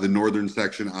 the northern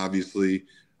section, obviously.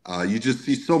 You just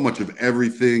see so much of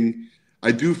everything.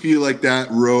 I do feel like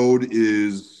that road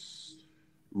is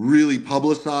really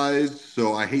publicized,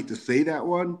 so I hate to say that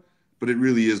one, but it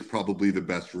really is probably the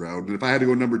best route. And if I had to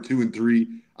go number 2 and 3,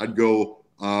 I'd go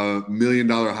 $1 Million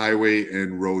Highway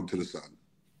and Road to the Sun.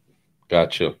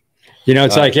 Gotcha.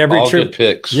 It's like every all trip. Good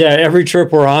picks. Yeah, every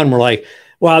trip we're on, we're like,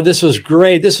 wow, this was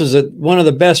great. This was one of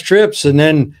the best trips. And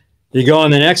then you go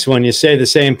on the next one, you say the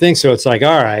same thing. So it's like,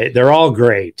 all right, they're all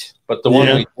great. But the one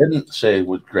we didn't say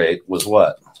was great was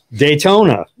what?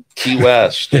 Daytona. Key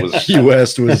West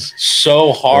was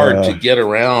so hard to get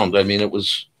around. I mean, it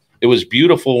was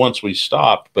beautiful once we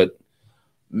stopped, but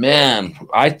man,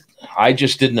 I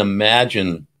just didn't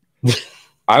imagine.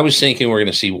 I was thinking we're going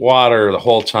to see water the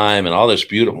whole time and all this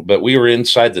beautiful, but we were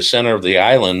inside the center of the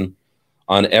island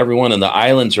on everyone, and the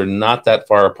islands are not that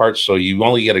far apart, so you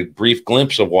only get a brief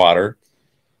glimpse of water,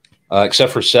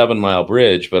 except for 7 Mile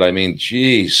Bridge. But I mean,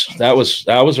 geez, that was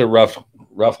a rough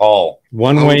haul.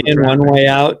 One way in, one way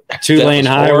out, 2-lane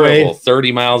highway. Horrible,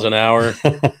 30 miles an hour.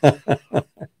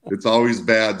 It's always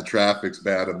bad. The traffic's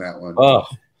bad on that one. Oh,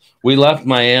 we left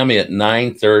Miami at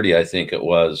 9:30, I think it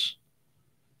was.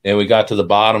 And we got to the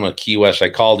bottom of Key West. I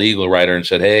called Eagle Rider and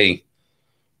said, hey,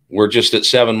 we're just at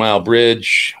 7 Mile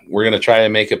Bridge. We're going to try to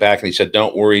make it back. And he said,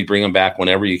 don't worry, bring them back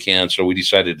whenever you can. So we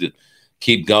decided to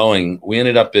keep going. We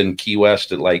ended up in Key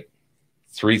West at like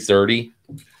 3:30.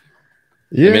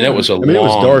 Yeah, I mean, it was it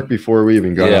was dark before we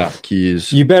even got off the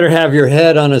Keys. You better have your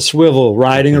head on a swivel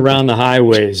riding around the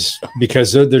highways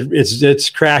because it's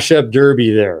crash up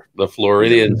derby there. The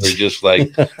Floridians are just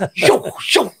like, shoo,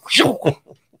 shoo, shoo.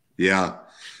 Yeah.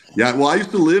 Well, I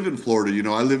used to live in Florida.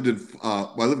 I lived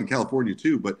in California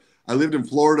too, but I lived in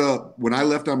Florida when I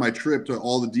left on my trip to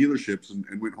all the dealerships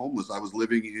and went homeless. I was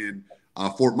living in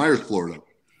Fort Myers, Florida.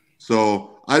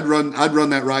 So I'd run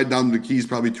that ride down to the Keys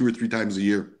probably 2 or 3 times a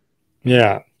year.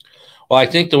 Yeah. Well, I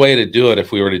think the way to do it,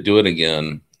 if we were to do it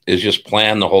again, is just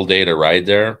plan the whole day to ride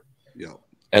there. Yeah.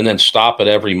 And then stop at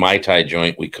every Mai Tai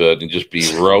joint we could and just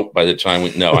be rope by the time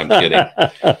no, I'm kidding.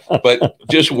 But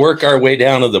just work our way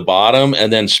down to the bottom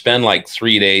and then spend like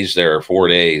 3 days there or 4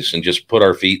 days and just put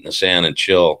our feet in the sand and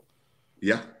chill.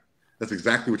 Yeah. That's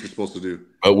exactly what you're supposed to do.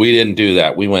 But we didn't do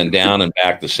that. We went down and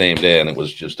back the same day, and it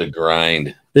was just a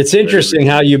grind. It's interesting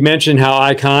how you mentioned how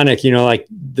iconic, like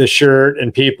the shirt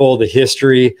and people, the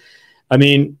history. I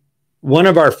mean, one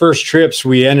of our first trips,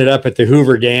 we ended up at the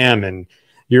Hoover Dam, and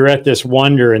you're at this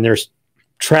wonder, and there's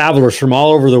travelers from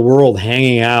all over the world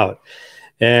hanging out.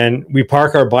 and we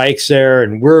park our bikes there,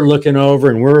 and we're looking over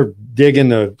and we're digging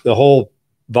the whole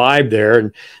vibe there.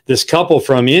 And this couple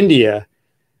from India,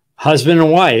 husband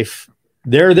and wife,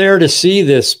 they're there to see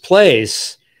this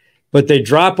place, but they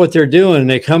drop what they're doing and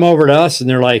they come over to us and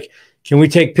they're like, can we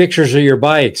take pictures of your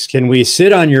bikes? Can we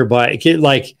sit on your bike?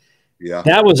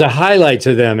 That was a highlight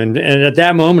to them. And at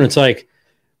that moment, it's like,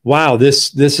 wow,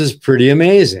 this is pretty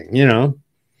amazing, you know?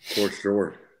 For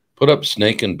sure. Put up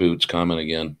snake and boots comment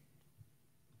again.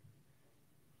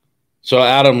 So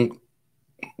Adam,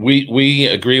 we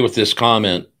agree with this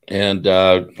comment. And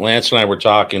Lance and I were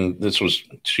talking, this was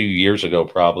 2 years ago,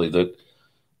 probably, that,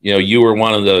 you know, you were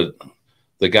one of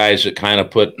the guys that kind of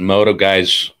put moto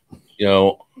guys, you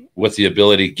know, with the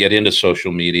ability to get into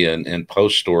social media and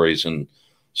post stories. And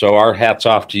so our hats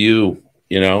off to you,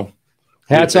 you know.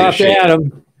 Hats off to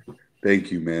Adam.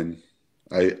 Thank you, man.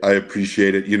 I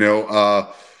appreciate it. You know,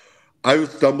 I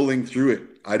was stumbling through it.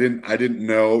 I didn't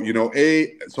know, you know,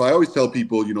 so I always tell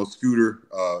people, you know, Scooter,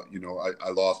 you know, I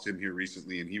lost him here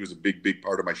recently, and he was a big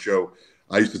part of my show.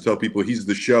 I used to tell people he's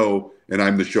the show and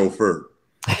I'm the chauffeur.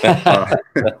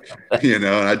 You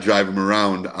know, and I drive him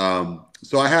around.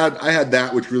 So I had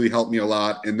that, which really helped me a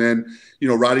lot. And then, you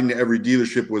know, riding to every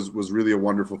dealership was really a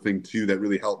wonderful thing too. That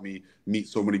really helped me meet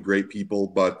so many great people.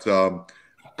 But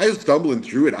I was stumbling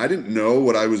through it. I didn't know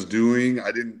what I was doing.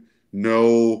 I didn't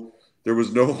know there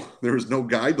was no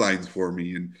guidelines for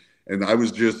me. And I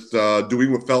was just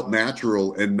doing what felt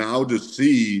natural. And now to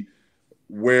see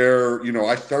where, you know,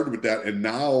 I started with that, and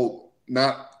now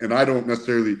and I don't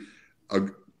necessarily, I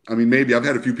mean, maybe I've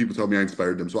had a few people tell me I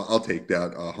inspired them, so I'll take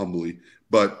that humbly.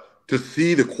 But to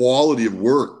see the quality of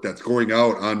work that's going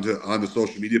out on the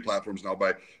social media platforms now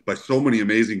by so many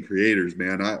amazing creators,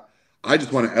 man, I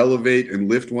just want to elevate and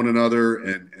lift one another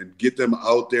and get them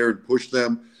out there and push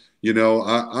them. You know,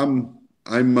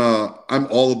 I'm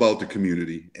all about the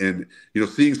community, and, you know,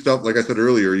 seeing stuff, like I said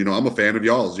earlier, you know, I'm a fan of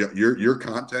y'all's. Your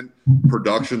content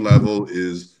production level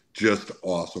is just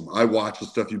awesome. I watch the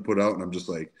stuff you put out and I'm just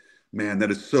like, man,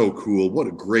 that is so cool. What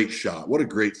a great shot. What a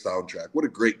great soundtrack. What a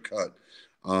great cut.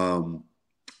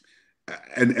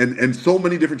 And so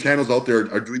many different channels out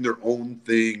there are doing their own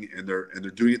thing, and they're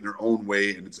doing it in their own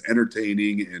way, and it's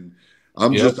entertaining. And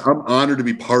I'm honored to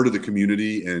be part of the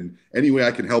community, and any way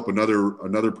I can help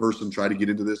another person try to get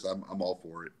into this, I'm all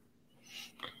for it.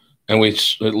 And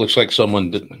it looks like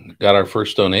someone got our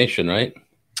first donation, right?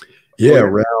 Yeah,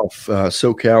 Ralph,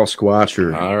 SoCal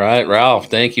Squatcher. All right, Ralph.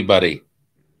 Thank you, buddy.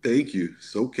 Thank you,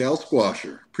 SoCal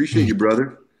Squasher. Appreciate you,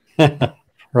 brother.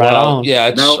 Right on.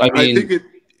 Yeah. I think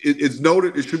it's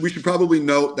noted. We should probably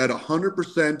note that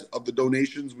 100% of the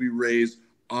donations we raise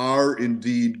are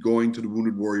indeed going to the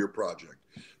Wounded Warrior Project.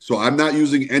 So I'm not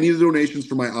using any of the donations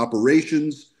for my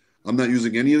operations. I'm not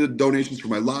using any of the donations for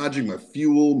my lodging, my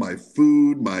fuel, my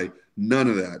food, none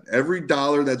of that. Every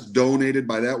dollar that's donated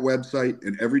by that website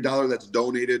and every dollar that's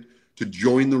donated to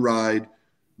join the ride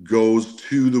goes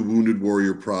to the Wounded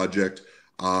Warrior Project.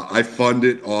 I fund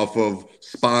it off of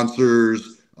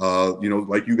sponsors. You know,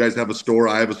 like you guys have a store.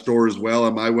 I have a store as well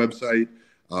on my website.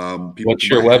 What's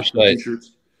your website?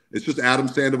 T-shirts. It's just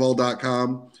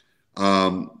adamsandoval.com.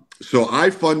 So I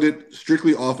fund it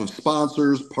strictly off of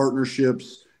sponsors,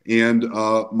 partnerships, and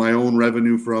my own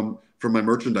revenue from my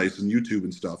merchandise and YouTube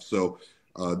and stuff. So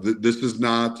this is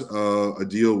not a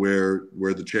deal where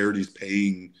the charity's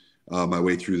paying my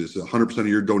way through this. 100% of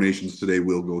your donations today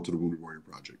will go to the Wounded Warrior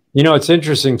Project. You know, it's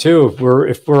interesting too.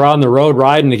 If we're on the road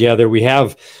riding together,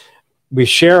 we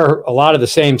share a lot of the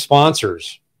same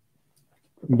sponsors,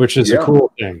 which is a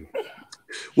cool thing.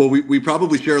 Well, we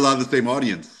probably share a lot of the same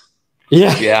audience.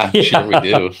 Yeah, sure we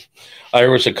do. There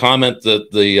was a comment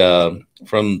that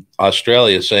from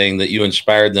Australia saying that you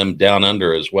inspired them down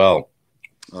under as well.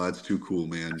 Oh, that's too cool,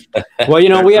 man. Well, you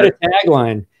know, we had a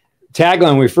tagline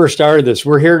when we first started this.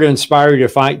 We're here to inspire you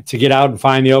to get out and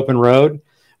find the open road.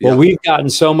 Well, we've gotten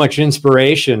so much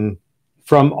inspiration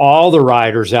from all the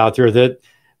riders out there that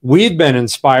we've been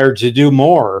inspired to do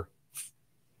more.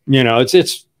 You know,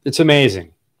 it's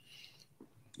amazing.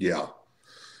 Yeah.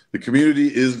 The community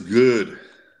is good.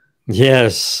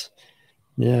 Yes.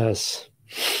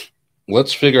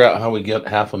 Let's figure out how we get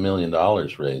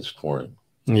 $500,000 raised for it.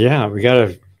 Yeah, we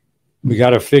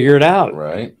gotta figure it out.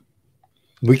 Right.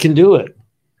 We can do it.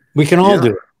 We can all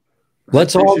do it.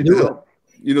 Let's all do it.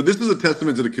 You know, this is a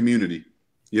testament to the community.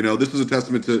 You know, this is a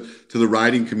testament to the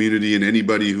riding community, and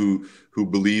anybody who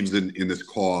believes in this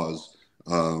cause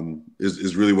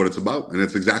is really what it's about. And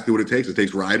it's exactly what it takes. It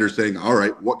takes riders saying, all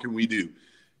right, what can we do?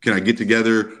 Can I get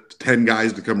together 10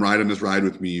 guys to come ride on this ride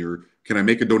with me? Or can I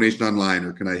make a donation online?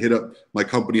 Or can I hit up my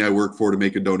company I work for to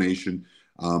make a donation?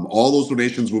 All those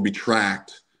donations will be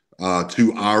tracked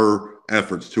to our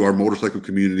efforts, to our motorcycle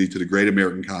community, to the Great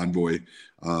American Convoy,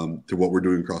 to what we're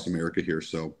doing across America here.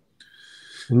 So,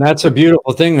 and that's a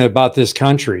beautiful thing about this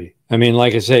country. I mean,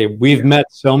 like I say, we've met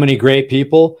so many great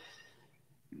people.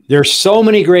 There's so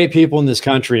many great people in this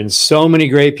country and so many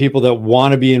great people that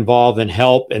want to be involved and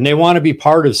help, and they want to be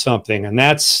part of something. And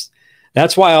that's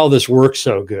why all this works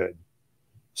so good.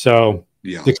 So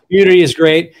the community is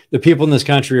great. The people in this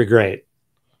country are great.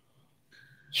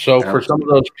 So for some of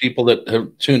those people that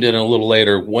have tuned in a little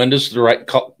later, when does the ride,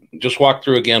 just walk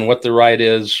through again what the ride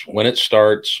is, when it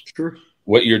starts, sure,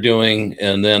 what you're doing,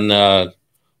 and then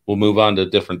we'll move on to a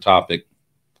different topic.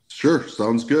 Sure,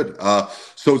 sounds good.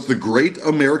 So it's the Great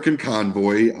American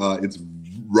Convoy. It's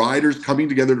riders coming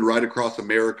together to ride across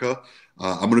America.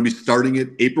 I'm going to be starting it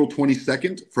April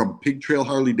 22nd from Pig Trail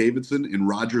Harley Davidson in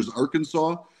Rogers,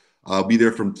 Arkansas. I'll be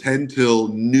there from 10 till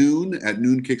noon. At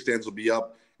noon, kickstands will be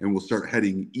up, and we'll start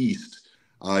heading east.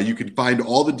 You can find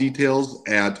all the details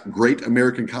at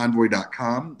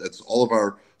greatamericanconvoy.com. That's all of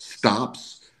our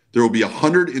stops. There will be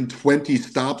 120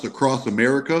 stops across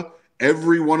America,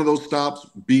 every one of those stops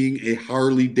being a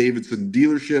Harley Davidson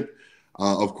dealership,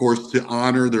 of course, to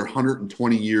honor their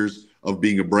 120 years of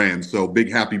being a brand. So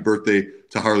big happy birthday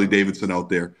to Harley Davidson out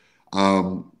there.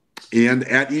 And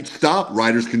at each stop,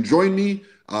 riders can join me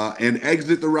and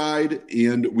exit the ride,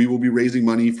 and we will be raising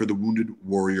money for the Wounded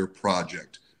Warrior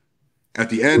Project. At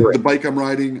the end of the bike I'm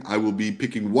riding, I will be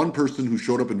picking one person who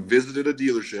showed up and visited a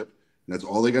dealership. That's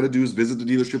all they got to do is visit the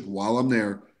dealership while I'm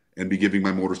there and be giving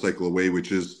my motorcycle away,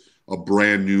 which is a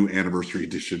brand new anniversary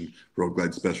edition Road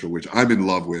Glide Special, which I'm in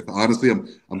love with. Honestly,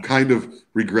 I'm kind of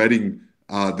regretting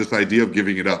this idea of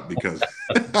giving it up because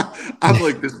I'm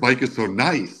like, this bike is so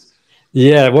nice.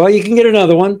 Yeah, well, you can get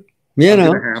another one. I'm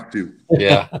gonna have to.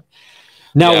 Yeah.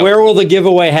 Now, where will the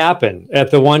giveaway happen?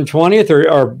 At the 120th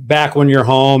or back when you're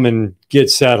home and get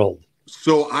settled?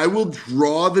 So I will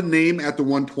draw the name at the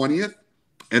 120th,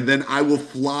 and then I will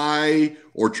fly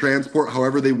or transport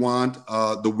however they want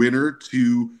the winner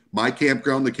to my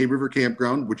campground, the Cave River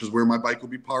Campground, which is where my bike will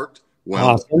be parked. Well,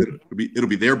 awesome. it'll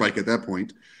be their bike at that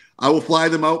point. I will fly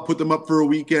them out, put them up for a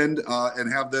weekend,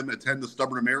 and have them attend the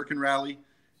Stubborn American Rally.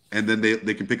 And then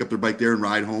they can pick up their bike there and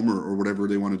ride home or whatever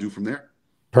they want to do from there.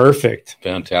 Perfect.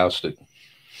 Fantastic.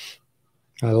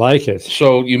 I like it.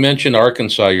 So you mentioned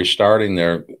Arkansas, you're starting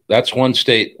there. That's one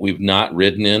state we've not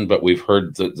ridden in, but we've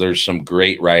heard that there's some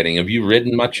great riding. Have you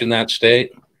ridden much in that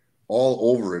state?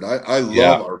 All over it. I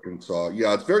love Arkansas.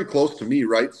 Yeah, it's very close to me,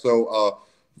 right? So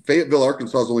Fayetteville,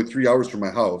 Arkansas is only 3 hours from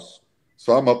my house.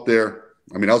 So I'm up there.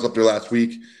 I mean, I was up there last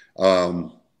week,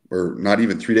 or not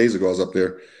even 3 days ago I was up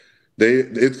there.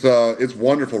 It's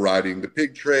wonderful riding. The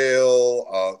Pig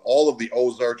Trail, all of the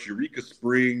Ozarks, Eureka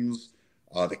Springs,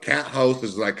 the Cat House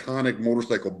is an iconic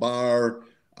motorcycle bar.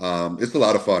 It's a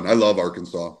lot of fun. I love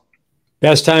Arkansas.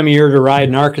 Best time of year to ride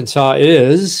in Arkansas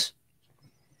is?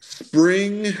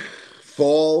 Spring,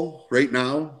 fall, right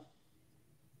now.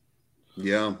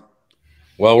 Yeah.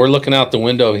 Well, we're looking out the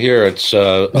window here. It's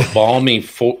a balmy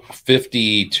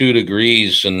 52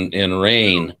 degrees and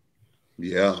rain.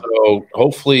 Yeah. So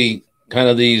hopefully kind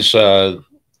of these,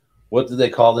 what do they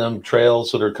call them,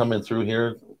 trails that are coming through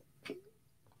here?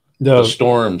 The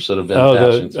storms that have been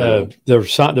passing through.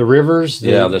 The rivers?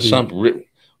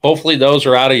 Hopefully those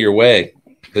are out of your way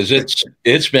because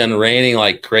it's been raining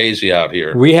like crazy out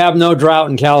here. We have no drought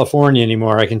in California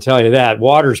anymore, I can tell you that.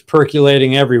 Water's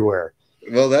percolating everywhere.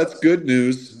 Well, that's good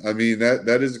news. I mean,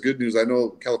 that is good news. I know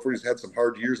California's had some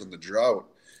hard years on the drought.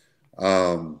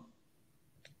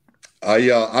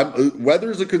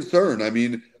 Weather's a concern. I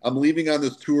mean, I'm leaving on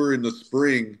this tour in the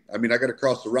spring. I mean, I got to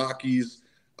cross the Rockies.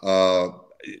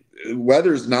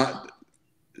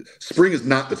 Spring is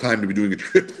not the time to be doing a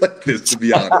trip like this, to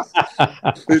be honest.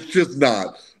 It's just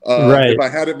not. Right. If I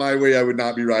had it my way, I would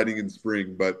not be riding in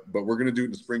spring, but we're going to do it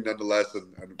in the spring nonetheless, and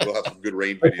we'll have some good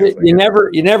rain videos.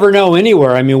 You never know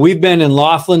anywhere. I mean, we've been in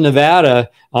Laughlin, Nevada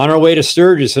on our way to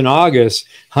Sturgis in August,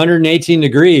 118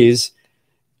 degrees.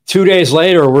 2 days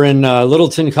later, we're in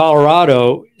Littleton,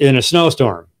 Colorado in a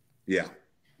snowstorm. Yeah,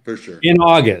 for sure. In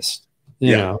August,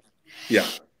 you know. Yeah.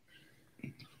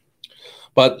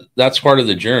 But that's part of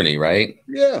the journey, right?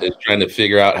 Yeah. Is trying to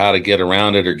figure out how to get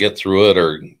around it or get through it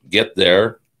or get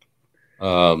there.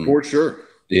 For sure.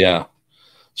 Yeah.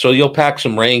 So you'll pack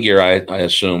some rain gear, I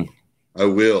assume. I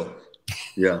will.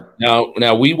 Yeah.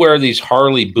 Now we wear these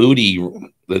Harley booty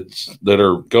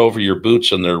that go over your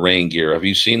boots and their rain gear. Have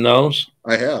you seen those?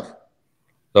 I have.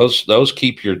 Those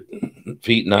keep your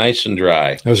feet nice and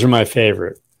dry. Those are my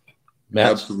favorite.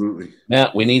 Absolutely.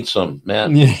 Matt, we need some.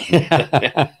 Matt.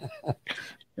 Yeah.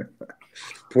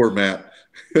 Poor Matt.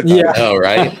 Yeah. Oh,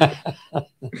 right. Oh,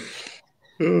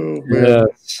 man.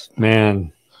 Yes,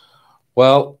 man.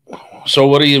 Well, so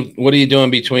what are you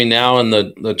doing between now and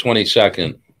the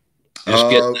 22nd? Just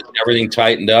getting everything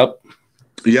tightened up.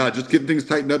 Yeah, just getting things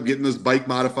tightened up, getting this bike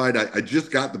modified. I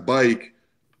just got the bike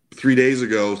 3 days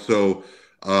ago, so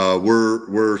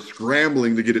we're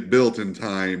scrambling to get it built in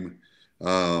time.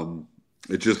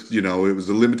 It just, it was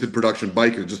a limited production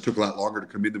bike, and it just took a lot longer to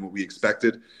come in than what we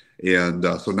expected. And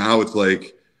so now it's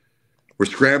like we're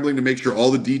scrambling to make sure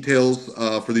all the details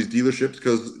for these dealerships,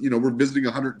 because we're visiting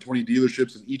 120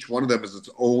 dealerships, and each one of them is its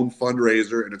own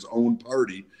fundraiser and its own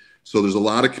party. So there's a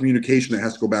lot of communication that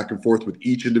has to go back and forth with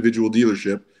each individual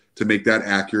dealership to make that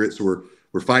accurate. So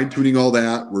we're fine tuning all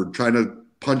that. We're trying to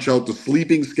punch out the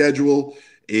sleeping schedule,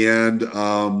 and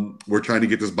we're trying to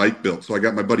get this bike built. So I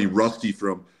got my buddy Rusty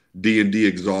from D&D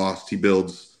Exhaust. He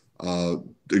builds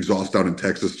exhaust down in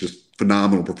Texas, just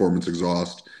phenomenal performance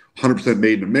exhaust. 100%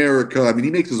 made in America. I mean,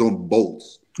 he makes his own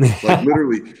bolts. Like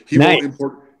literally, he won't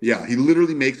import. Yeah, he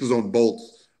literally makes his own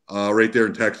bolts right there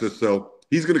in Texas. So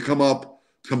he's going to come up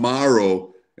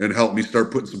tomorrow and help me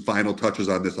start putting some final touches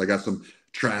on this. I got some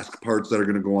Trask parts that are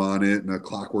going to go on it, and a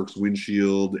Clockworks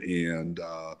windshield, and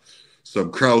some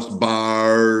Kraus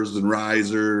bars and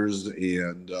risers,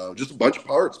 and just a bunch of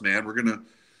parts. Man, we're gonna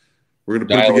put it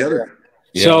together.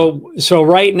 Yeah. So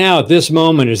right now at this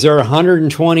moment, is there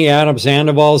 120 Adam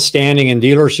Sandovals standing in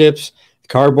dealerships,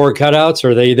 cardboard cutouts?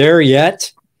 Are they there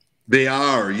yet? They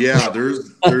are. Yeah,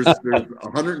 there's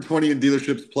 120 in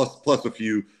dealerships plus a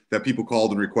few that people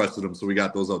called and requested them, so we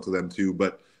got those out to them too.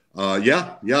 But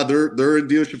yeah, they're in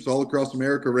dealerships all across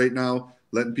America right now,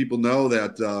 letting people know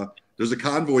that there's a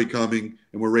convoy coming,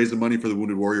 and we're raising money for the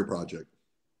Wounded Warrior Project.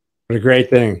 What a great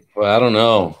thing! Well, I don't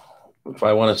know. If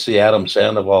I want to see Adam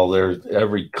Sandoval, there's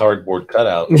every cardboard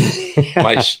cutout.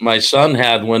 My son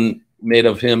had one made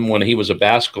of him when he was a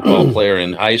basketball player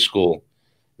in high school.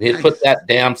 He'd put that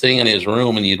damn thing in his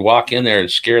room, and you'd walk in there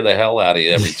and scare the hell out of you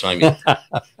every time.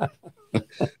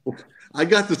 I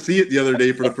got to see it the other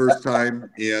day for the first time,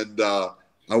 and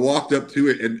I walked up to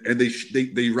it, and they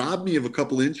robbed me of a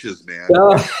couple inches, man.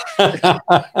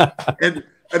 and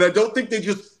I don't think they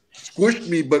just squished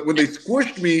me, but when they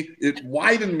squished me, it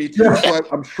widened me too. So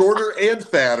I'm shorter and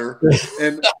fatter.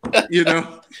 And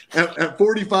at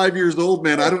 45 years old,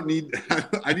 man, I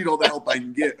need all the help I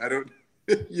can get. I don't,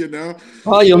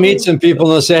 Well, you'll meet some people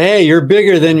and they'll say, "Hey, you're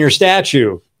bigger than your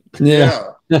statue."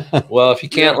 Yeah. Well, if you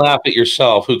can't laugh at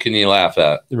yourself, who can you laugh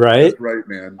at? Right. That's right,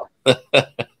 man.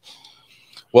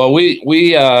 Well,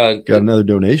 we got another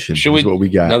donation. Should we? What we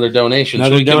got? Another donation.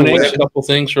 Another Should we give donation. away a couple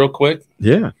things real quick?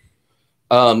 Yeah.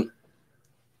 How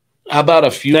about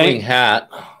a fueling hat?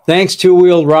 Thanks,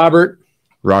 two-wheeled Robert.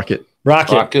 Rocket.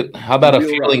 How about a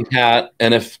fueling hat?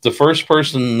 And if the first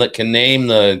person that can name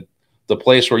the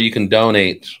place where you can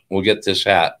donate will get this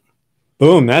hat.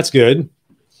 Boom, that's good.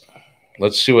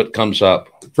 Let's see what comes up.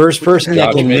 First person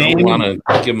that can maybe name. Want to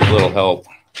give him a little help.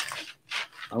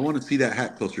 I want to see that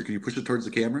hat closer. Can you push it towards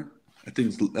the camera? I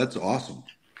think that's awesome.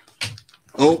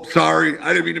 Oh, sorry.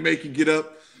 I didn't mean to make you get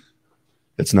up.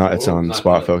 It's not. It's on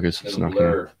spot focus. It's not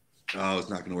going to. Oh, it's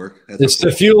not going to work. It's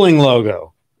the fueling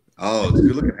logo. Oh, it's a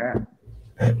good looking hat.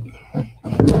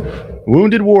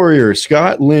 Wounded Warrior,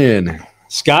 Scott Lynn.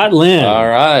 Scott Lynn. All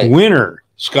right. Winner.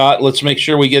 Scott, let's make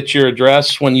sure we get your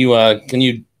address when you can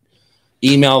you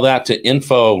email that to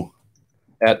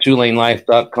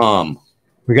info@twolanelife.com.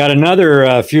 We got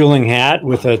another fueling hat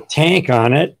with a tank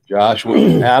on it. Josh,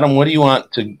 Adam, what do you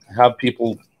want to have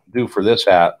people do for this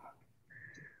hat?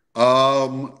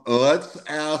 Let's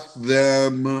ask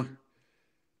them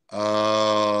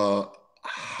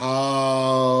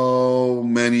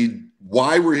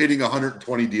why we're hitting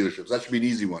 120 dealerships. That should be an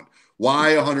easy one.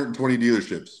 Why 120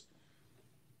 dealerships?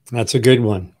 That's a good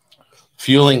one.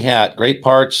 Fueling hat, great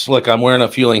parts. Look, I'm wearing a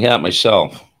fueling hat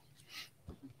myself.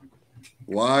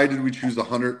 Why did we choose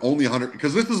only 100?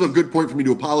 Because this is a good point for me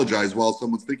to apologize while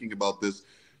someone's thinking about this.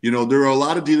 There are a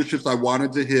lot of dealerships I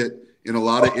wanted to hit in a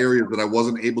lot of areas that I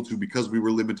wasn't able to because we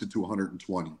were limited to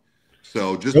 120.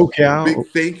 So just a big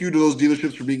thank you to those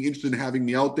dealerships for being interested in having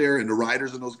me out there, and the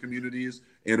riders in those communities,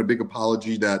 and a big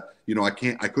apology that, I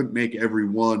couldn't make every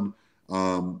one.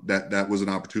 That was an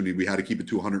opportunity. We had to keep it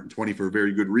to 120 for a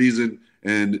very good reason.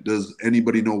 And does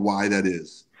anybody know why that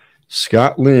is?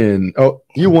 Scott Lynn. Oh,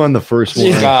 you won the first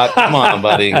one. Scott, come on,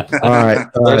 buddy. All right.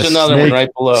 There's another one right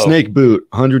below. Snake Boot,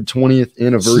 120th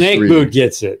anniversary. Snake Boot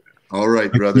gets it. All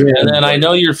right, brother. And then I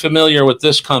know you're familiar with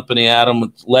this company, Adam,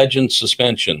 with Legend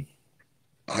Suspension.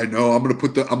 I know. I'm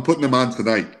putting them on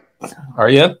tonight. Are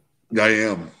you? I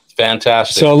am.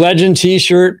 Fantastic. So Legend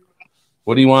T-shirt.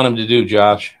 What do you want him to do,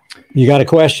 Josh? You got a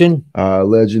question?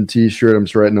 Legend T-shirt. I'm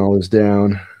just writing all this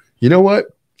down. You know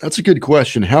what? That's a good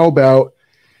question. How about?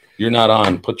 You're not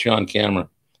on. Put you on camera.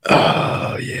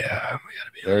 Oh yeah,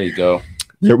 there you go.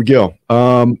 There we go.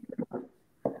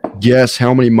 Guess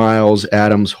how many miles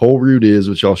Adam's whole route is,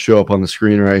 which I'll show up on the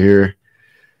screen right here.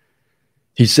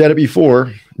 He said it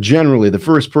before. Generally, the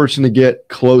first person to get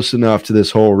close enough to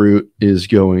this whole route is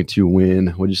going to win.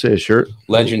 What'd you say? A shirt?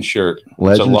 Legend shirt.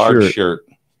 Legend it's a large shirt.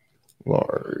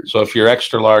 Large. So if you're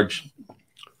extra large,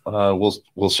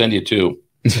 we'll send you 2.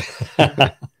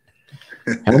 How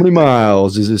many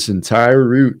miles is this entire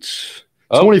route?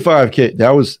 25K.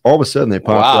 That was all of a sudden they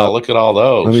popped up. Wow, look at all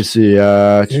those. Let me see.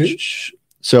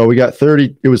 So we got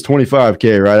 30. It was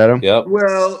 25K, right, Adam? Yep.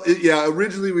 Well, yeah,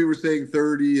 originally we were saying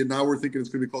 30, and now we're thinking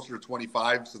it's going to be closer to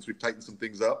 25 since we've tightened some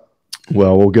things up.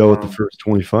 Well, we'll go with the first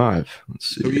 25. Let's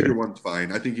see. So either one's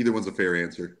fine. I think either one's a fair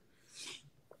answer.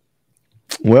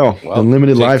 Well,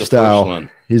 Unlimited Lifestyle.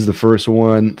 He's the first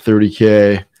one,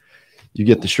 30K. You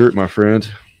get the shirt, my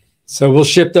friend. So we'll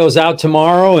ship those out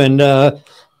tomorrow, and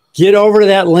get over to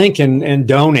that link and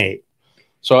donate.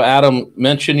 So, Adam,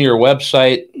 mention your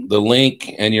website, the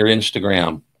link, and your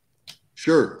Instagram.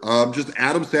 Sure. Just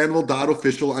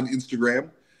adamsandoval.official on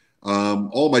Instagram.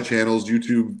 All my channels,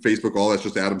 YouTube, Facebook, all that's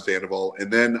just Adam Sandoval.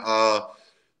 And then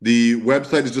the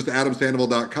website is just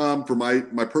adamsandoval.com for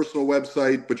my personal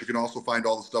website, but you can also find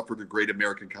all the stuff for the Great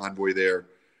American Convoy there.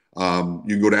 You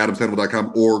can go to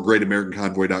adamsandoval.com or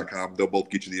greatamericanconvoy.com. They'll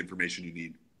both get you the information you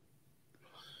need.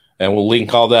 And we'll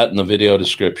link all that in the video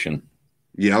description.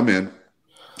 Yeah, man.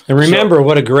 And remember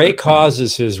what a great cause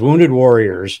this is, Wounded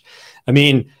Warriors. I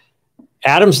mean,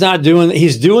 Adam's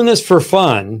he's doing this for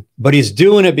fun, but he's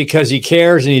doing it because he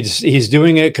cares, and he's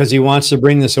doing it because he wants to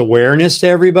bring this awareness to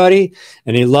everybody,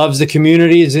 and he loves the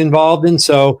community he's involved in.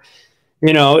 So,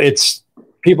 it's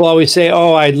people always say,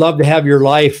 oh, I'd love to have your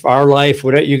life, our life,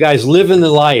 whatever. You guys live in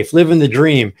the life, live in the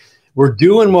dream. We're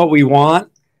doing what we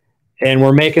want, and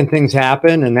we're making things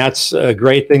happen. And that's a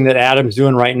great thing that Adam's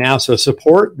doing right now. So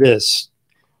support this.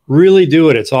 Really do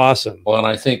it. It's awesome. Well, and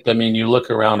I think, you look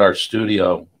around our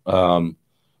studio,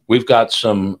 we've got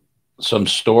some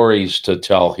stories to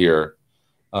tell here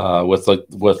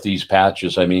with these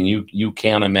patches. I mean, you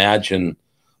can't imagine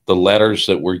the letters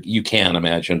you can't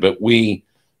imagine, but we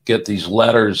get these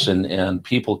letters and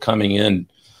people coming in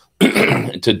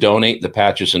to donate the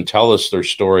patches and tell us their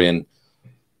story. And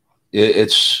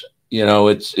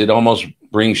it almost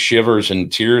brings shivers and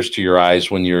tears to your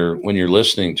eyes when you're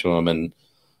listening to them. And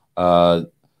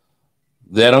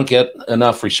they don't get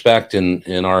enough respect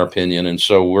in our opinion. And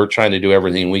so we're trying to do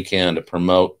everything we can to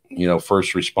promote,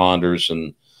 first responders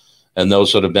and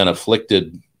those that have been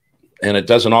afflicted. And it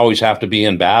doesn't always have to be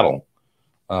in battle.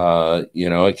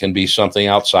 It can be something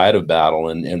outside of battle.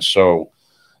 And so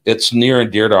it's near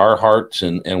and dear to our hearts,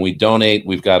 and we donate.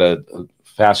 We've got a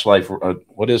Fast Life.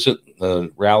 What is it?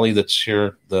 The rally that's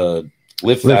here, the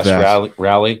Live Fast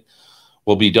rally.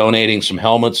 We'll be donating some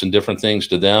helmets and different things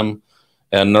to them,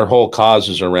 and their whole cause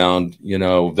is around,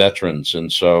 veterans.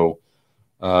 And so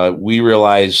we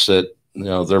realize that,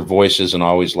 their voice isn't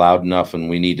always loud enough, and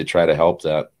we need to try to help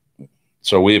that.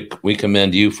 So we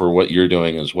commend you for what you're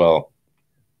doing as well.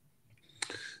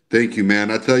 Thank you,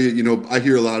 man. I tell you, I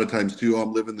hear a lot of times too,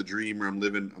 I'm living the dream, or I'm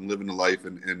living the life.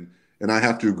 And I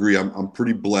have to agree, I'm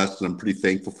pretty blessed, and I'm pretty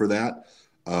thankful for that.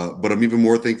 But I'm even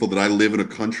more thankful that I live in a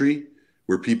country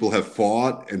where people have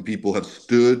fought and people have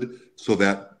stood so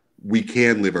that we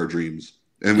can live our dreams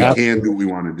and we can do what we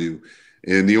want to do.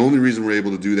 And the only reason we're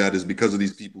able to do that is because of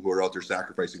these people who are out there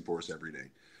sacrificing for us every day.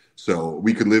 So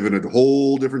we could live in a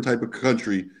whole different type of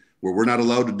country where we're not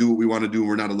allowed to do what we want to do, and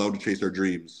we're not allowed to chase our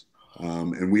dreams.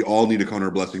 And we all need to count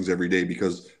our blessings every day,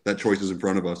 because that choice is in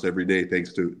front of us every day,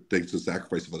 thanks to the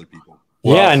sacrifice of other people.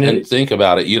 Well, yeah, and think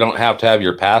about it. You don't have to have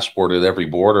your passport at every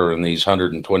border in these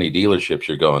 120 dealerships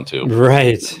you're going to.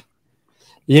 Right.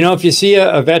 If you see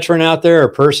a veteran out there,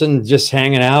 a person just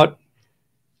hanging out,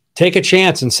 take a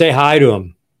chance and say hi to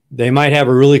them. They might have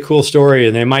a really cool story,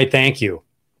 and they might thank you.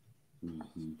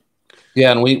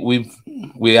 Yeah, and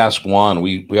we ask Juan.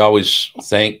 We always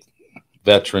thank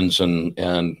veterans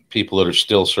and people that are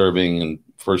still serving and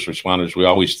first responders. We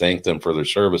always thank them for their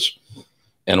service.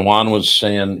 And Juan was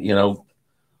saying,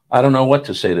 I don't know what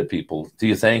to say to people. Do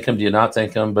you thank him? Do you not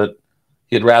thank him? But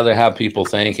he'd rather have people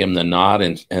thank him than not,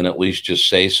 and at least just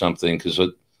say something, because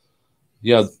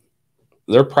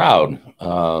they're proud,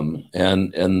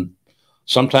 and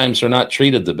sometimes they're not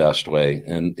treated the best way,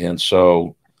 and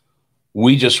so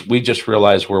we just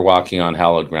realize we're walking on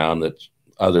hallowed ground that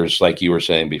others, like you were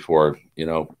saying before,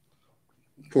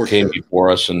 came before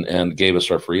us and gave us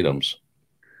our freedoms.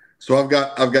 So I've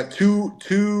got two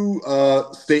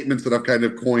statements that I've kind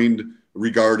of coined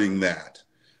regarding that.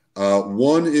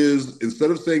 One is,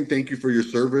 instead of saying thank you for your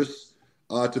service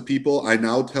to people, I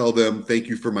now tell them thank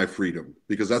you for my freedom,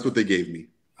 because that's what they gave me.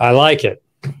 I like it.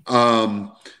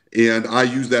 And I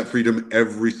use that freedom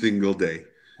every single day.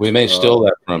 We may steal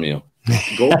that from you.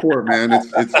 Go for it, man.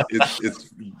 It's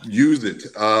use it.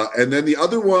 And then the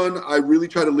other one I really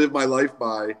try to live my life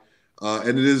by,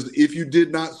 and it is, if you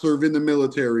did not serve in the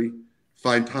military,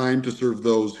 find time to serve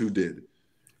those who did.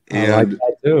 And I like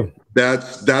that too.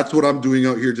 That's what I'm doing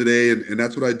out here today, and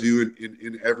that's what I do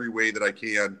in every way that I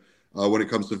can when it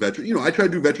comes to veteran. You know, I try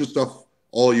to do veteran stuff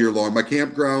all year long. My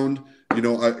campground, you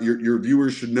know, your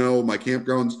viewers should know my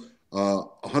campground's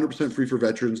 100% free for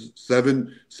veterans,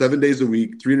 seven days a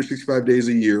week, 365 days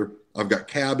a year. I've got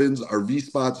cabins, RV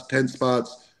spots, tent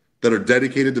spots that are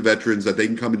dedicated to veterans that they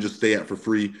can come and just stay at for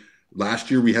free.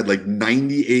 Last year, we had like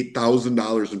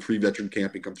 $98,000 in free veteran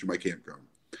camping come through my campground.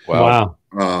 Wow.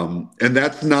 And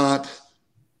that's not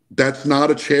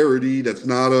a charity. That's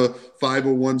not a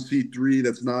 501c3.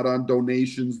 That's not on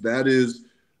donations. That is,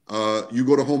 you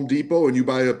go to Home Depot and you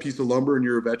buy a piece of lumber and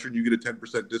you're a veteran, you get a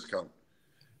 10% discount.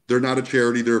 They're not a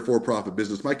charity. They're a for-profit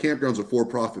business. My campground's a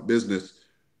for-profit business.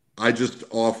 I just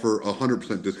offer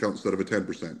 100% discount instead of a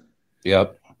 10%.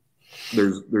 Yep.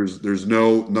 There's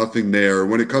nothing there.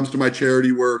 When it comes to my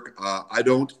charity work, I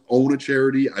don't own a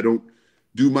charity. I don't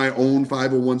do my own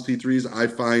 501c3s. I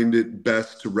find it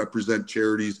best to represent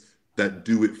charities that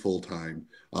do it full time,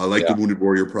 like the Wounded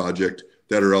Warrior Project,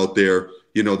 that are out there.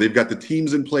 You know, they've got the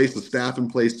teams in place, the staff in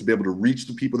place to be able to reach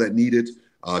the people that need it,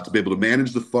 to be able to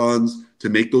manage the funds, to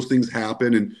make those things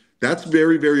happen. And that's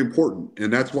very, very important.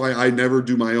 And that's why I never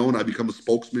do my own. I become a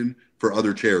spokesman for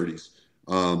other charities.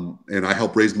 And I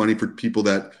help raise money for people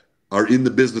that are in the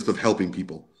business of helping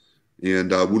people.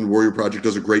 And Wounded Warrior Project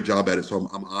does a great job at it. So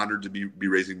I'm honored to be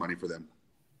raising money for them.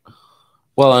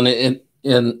 Well, and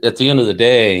at the end of the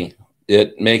day,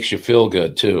 it makes you feel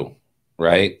good too,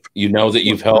 right? You know that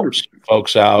you've helped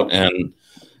folks out,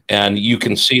 and you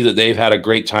can see that they've had a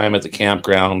great time at the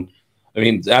campground. I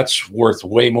mean, that's worth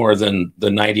way more than the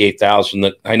 $98,000.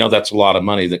 That, I know that's a lot of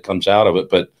money that comes out of it,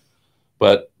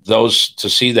 but those, to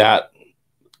see that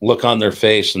look on their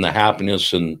face and the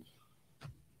happiness, and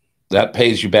that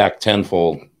pays you back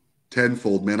tenfold.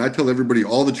 Tenfold, man. I tell everybody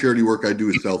all the charity work I do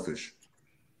is selfish.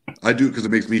 I do it because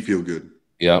it makes me feel good.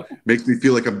 Yeah. Makes me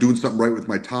feel like I'm doing something right with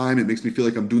my time. It makes me feel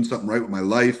like I'm doing something right with my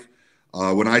life.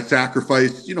 When I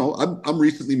sacrifice, you know, I'm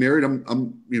recently married.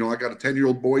 I'm you know, I got a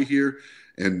 10-year-old boy here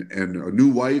and a new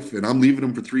wife, and I'm leaving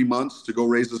him for 3 months to go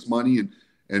raise this money.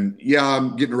 And yeah,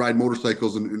 I'm getting to ride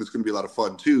motorcycles, and it's going to be a lot of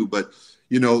fun too. But,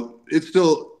 you know, it's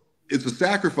a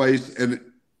sacrifice,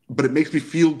 but it makes me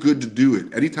feel good to do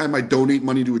it. Anytime I donate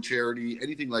money to a charity,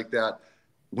 anything like that,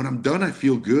 when I'm done, I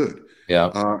feel good.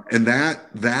 Yeah. And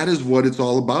that is what it's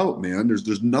all about, man.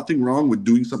 There's nothing wrong with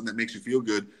doing something that makes you feel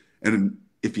good. And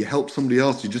if you help somebody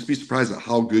else, you'd just be surprised at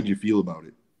how good you feel about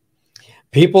it.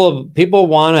 People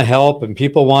want to help, and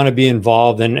people want to be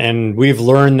involved. And we've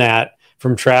learned that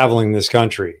from traveling this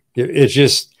country. It's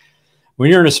just, when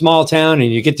you're in a small town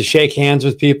and you get to shake hands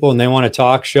with people and they want to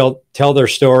talk, tell their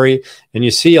story, and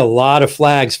you see a lot of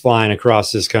flags flying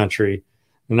across this country.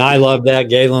 And I love that.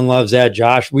 Galen loves that.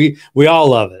 Josh, we all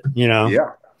love it, you know?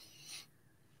 Yeah,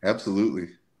 absolutely.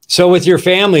 So with your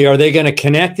family, are they going to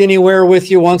connect anywhere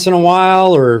with you once in a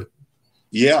while, or?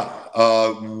 Yeah,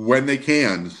 when they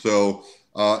can. So,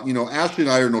 you know, Ashley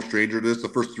and I are no stranger to this. The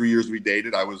first 3 years we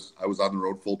dated, I was on the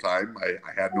road full time.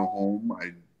 I had no home.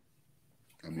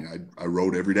 I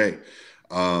rode every day.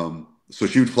 So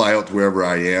she would fly out to wherever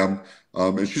I am.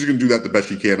 And she's going to do that the best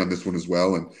she can on this one as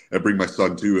well. And bring my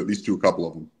son too, at least to a couple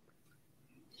of them.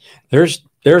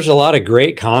 There's a lot of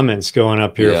great comments going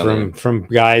up here from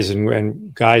guys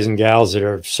and gals that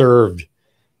have served.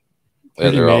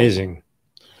 Pretty amazing.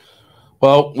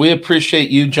 Well, we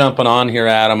appreciate you jumping on here,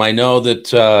 Adam. I know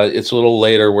that it's a little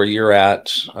later where you're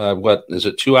at. What is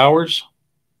it? 2 hours?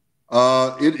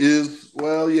 It is.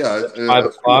 Well, yeah. 5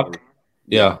 o'clock.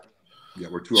 Yeah. Yeah,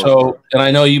 we're 2 hours. So, and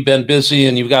I know you've been busy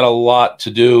and you've got a lot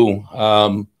to do.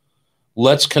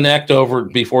 Let's connect over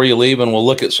before you leave, and we'll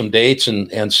look at some dates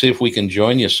and see if we can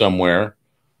join you somewhere.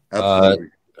 Absolutely.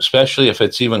 Especially if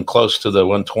it's even close to the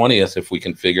 120th, if we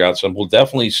can figure out some. We'll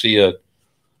definitely see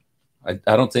I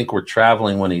don't think we're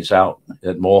traveling when he's out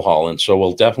at Mulholland, so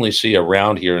we'll definitely see you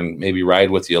around here and maybe ride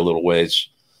with you a little ways.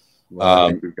 Well, I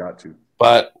think we've got to.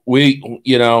 But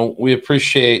we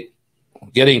appreciate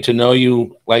getting to know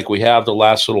you like we have the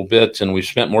last little bit, and we've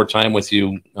spent more time with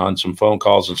you on some phone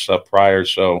calls and stuff prior.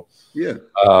 So yeah,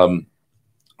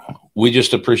 we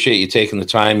just appreciate you taking the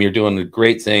time. You're doing a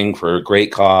great thing for a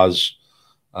great cause.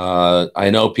 I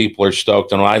know people are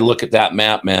stoked. And when I look at that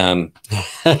map, man,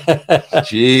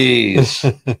 jeez.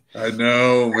 I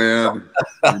know, man.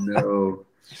 I know.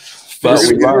 But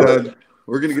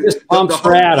we're gonna get Just pumps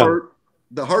for Adam.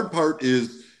 The hard part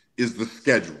is the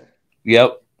schedule.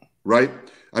 Yep. Right?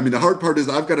 I mean, the hard part is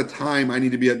I've got a time I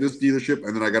need to be at this dealership,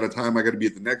 and then I got a time I got to be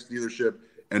at the next dealership,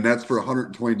 and that's for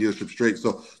 120 dealerships straight.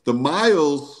 So the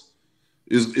miles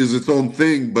is its own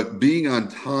thing, but being on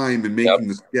time and making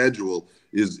the schedule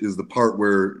is the part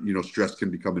where, you know, stress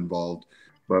can become involved.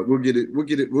 But we'll get it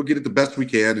the best we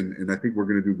can, and I think we're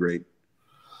going to do great.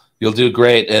 You'll do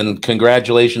great, and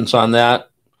congratulations on that.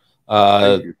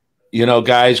 You know,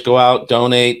 guys, go out,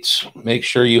 donate, make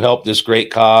sure you help this great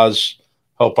cause,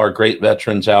 help our great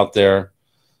veterans out there.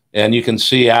 And you can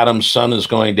see Adam's sun is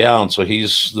going down, so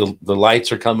the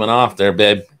lights are coming off there,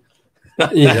 babe.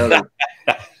 Yeah,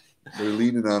 they're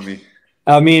leaning on me.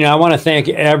 I mean, I want to thank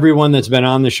everyone that's been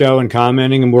on the show and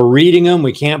commenting, and we're reading them.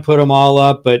 We can't put them all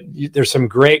up, but there's some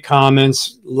great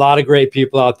comments, a lot of great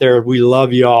people out there. We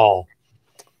love you all.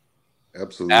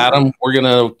 Absolutely. Adam, we're going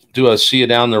to do a see you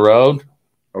down the road.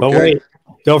 Okay. But wait,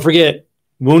 don't forget,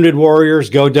 Wounded Warriors,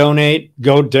 go donate.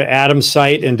 Go to Adam's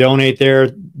site and donate there.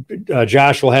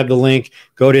 Josh will have the link.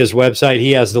 Go to his website.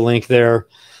 He has the link there.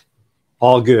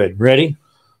 All good. Ready?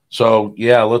 So,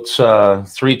 yeah, let's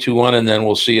 3, 2, 1, and then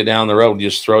we'll see you down the road.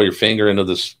 Just throw your finger into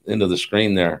the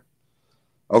screen there.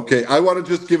 Okay. I want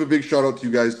to just give a big shout out to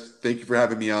you guys. Thank you for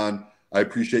having me on. I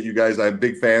appreciate you guys. I'm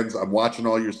big fans. I'm watching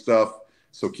all your stuff.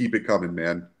 So keep it coming,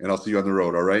 man. And I'll see you on the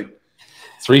road. All right.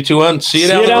 3, 2, 1. See you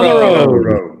down the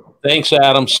road. Thanks,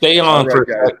 Adam. Stay on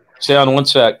Stay on 1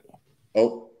 sec.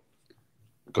 Oh,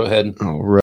 go ahead. All right.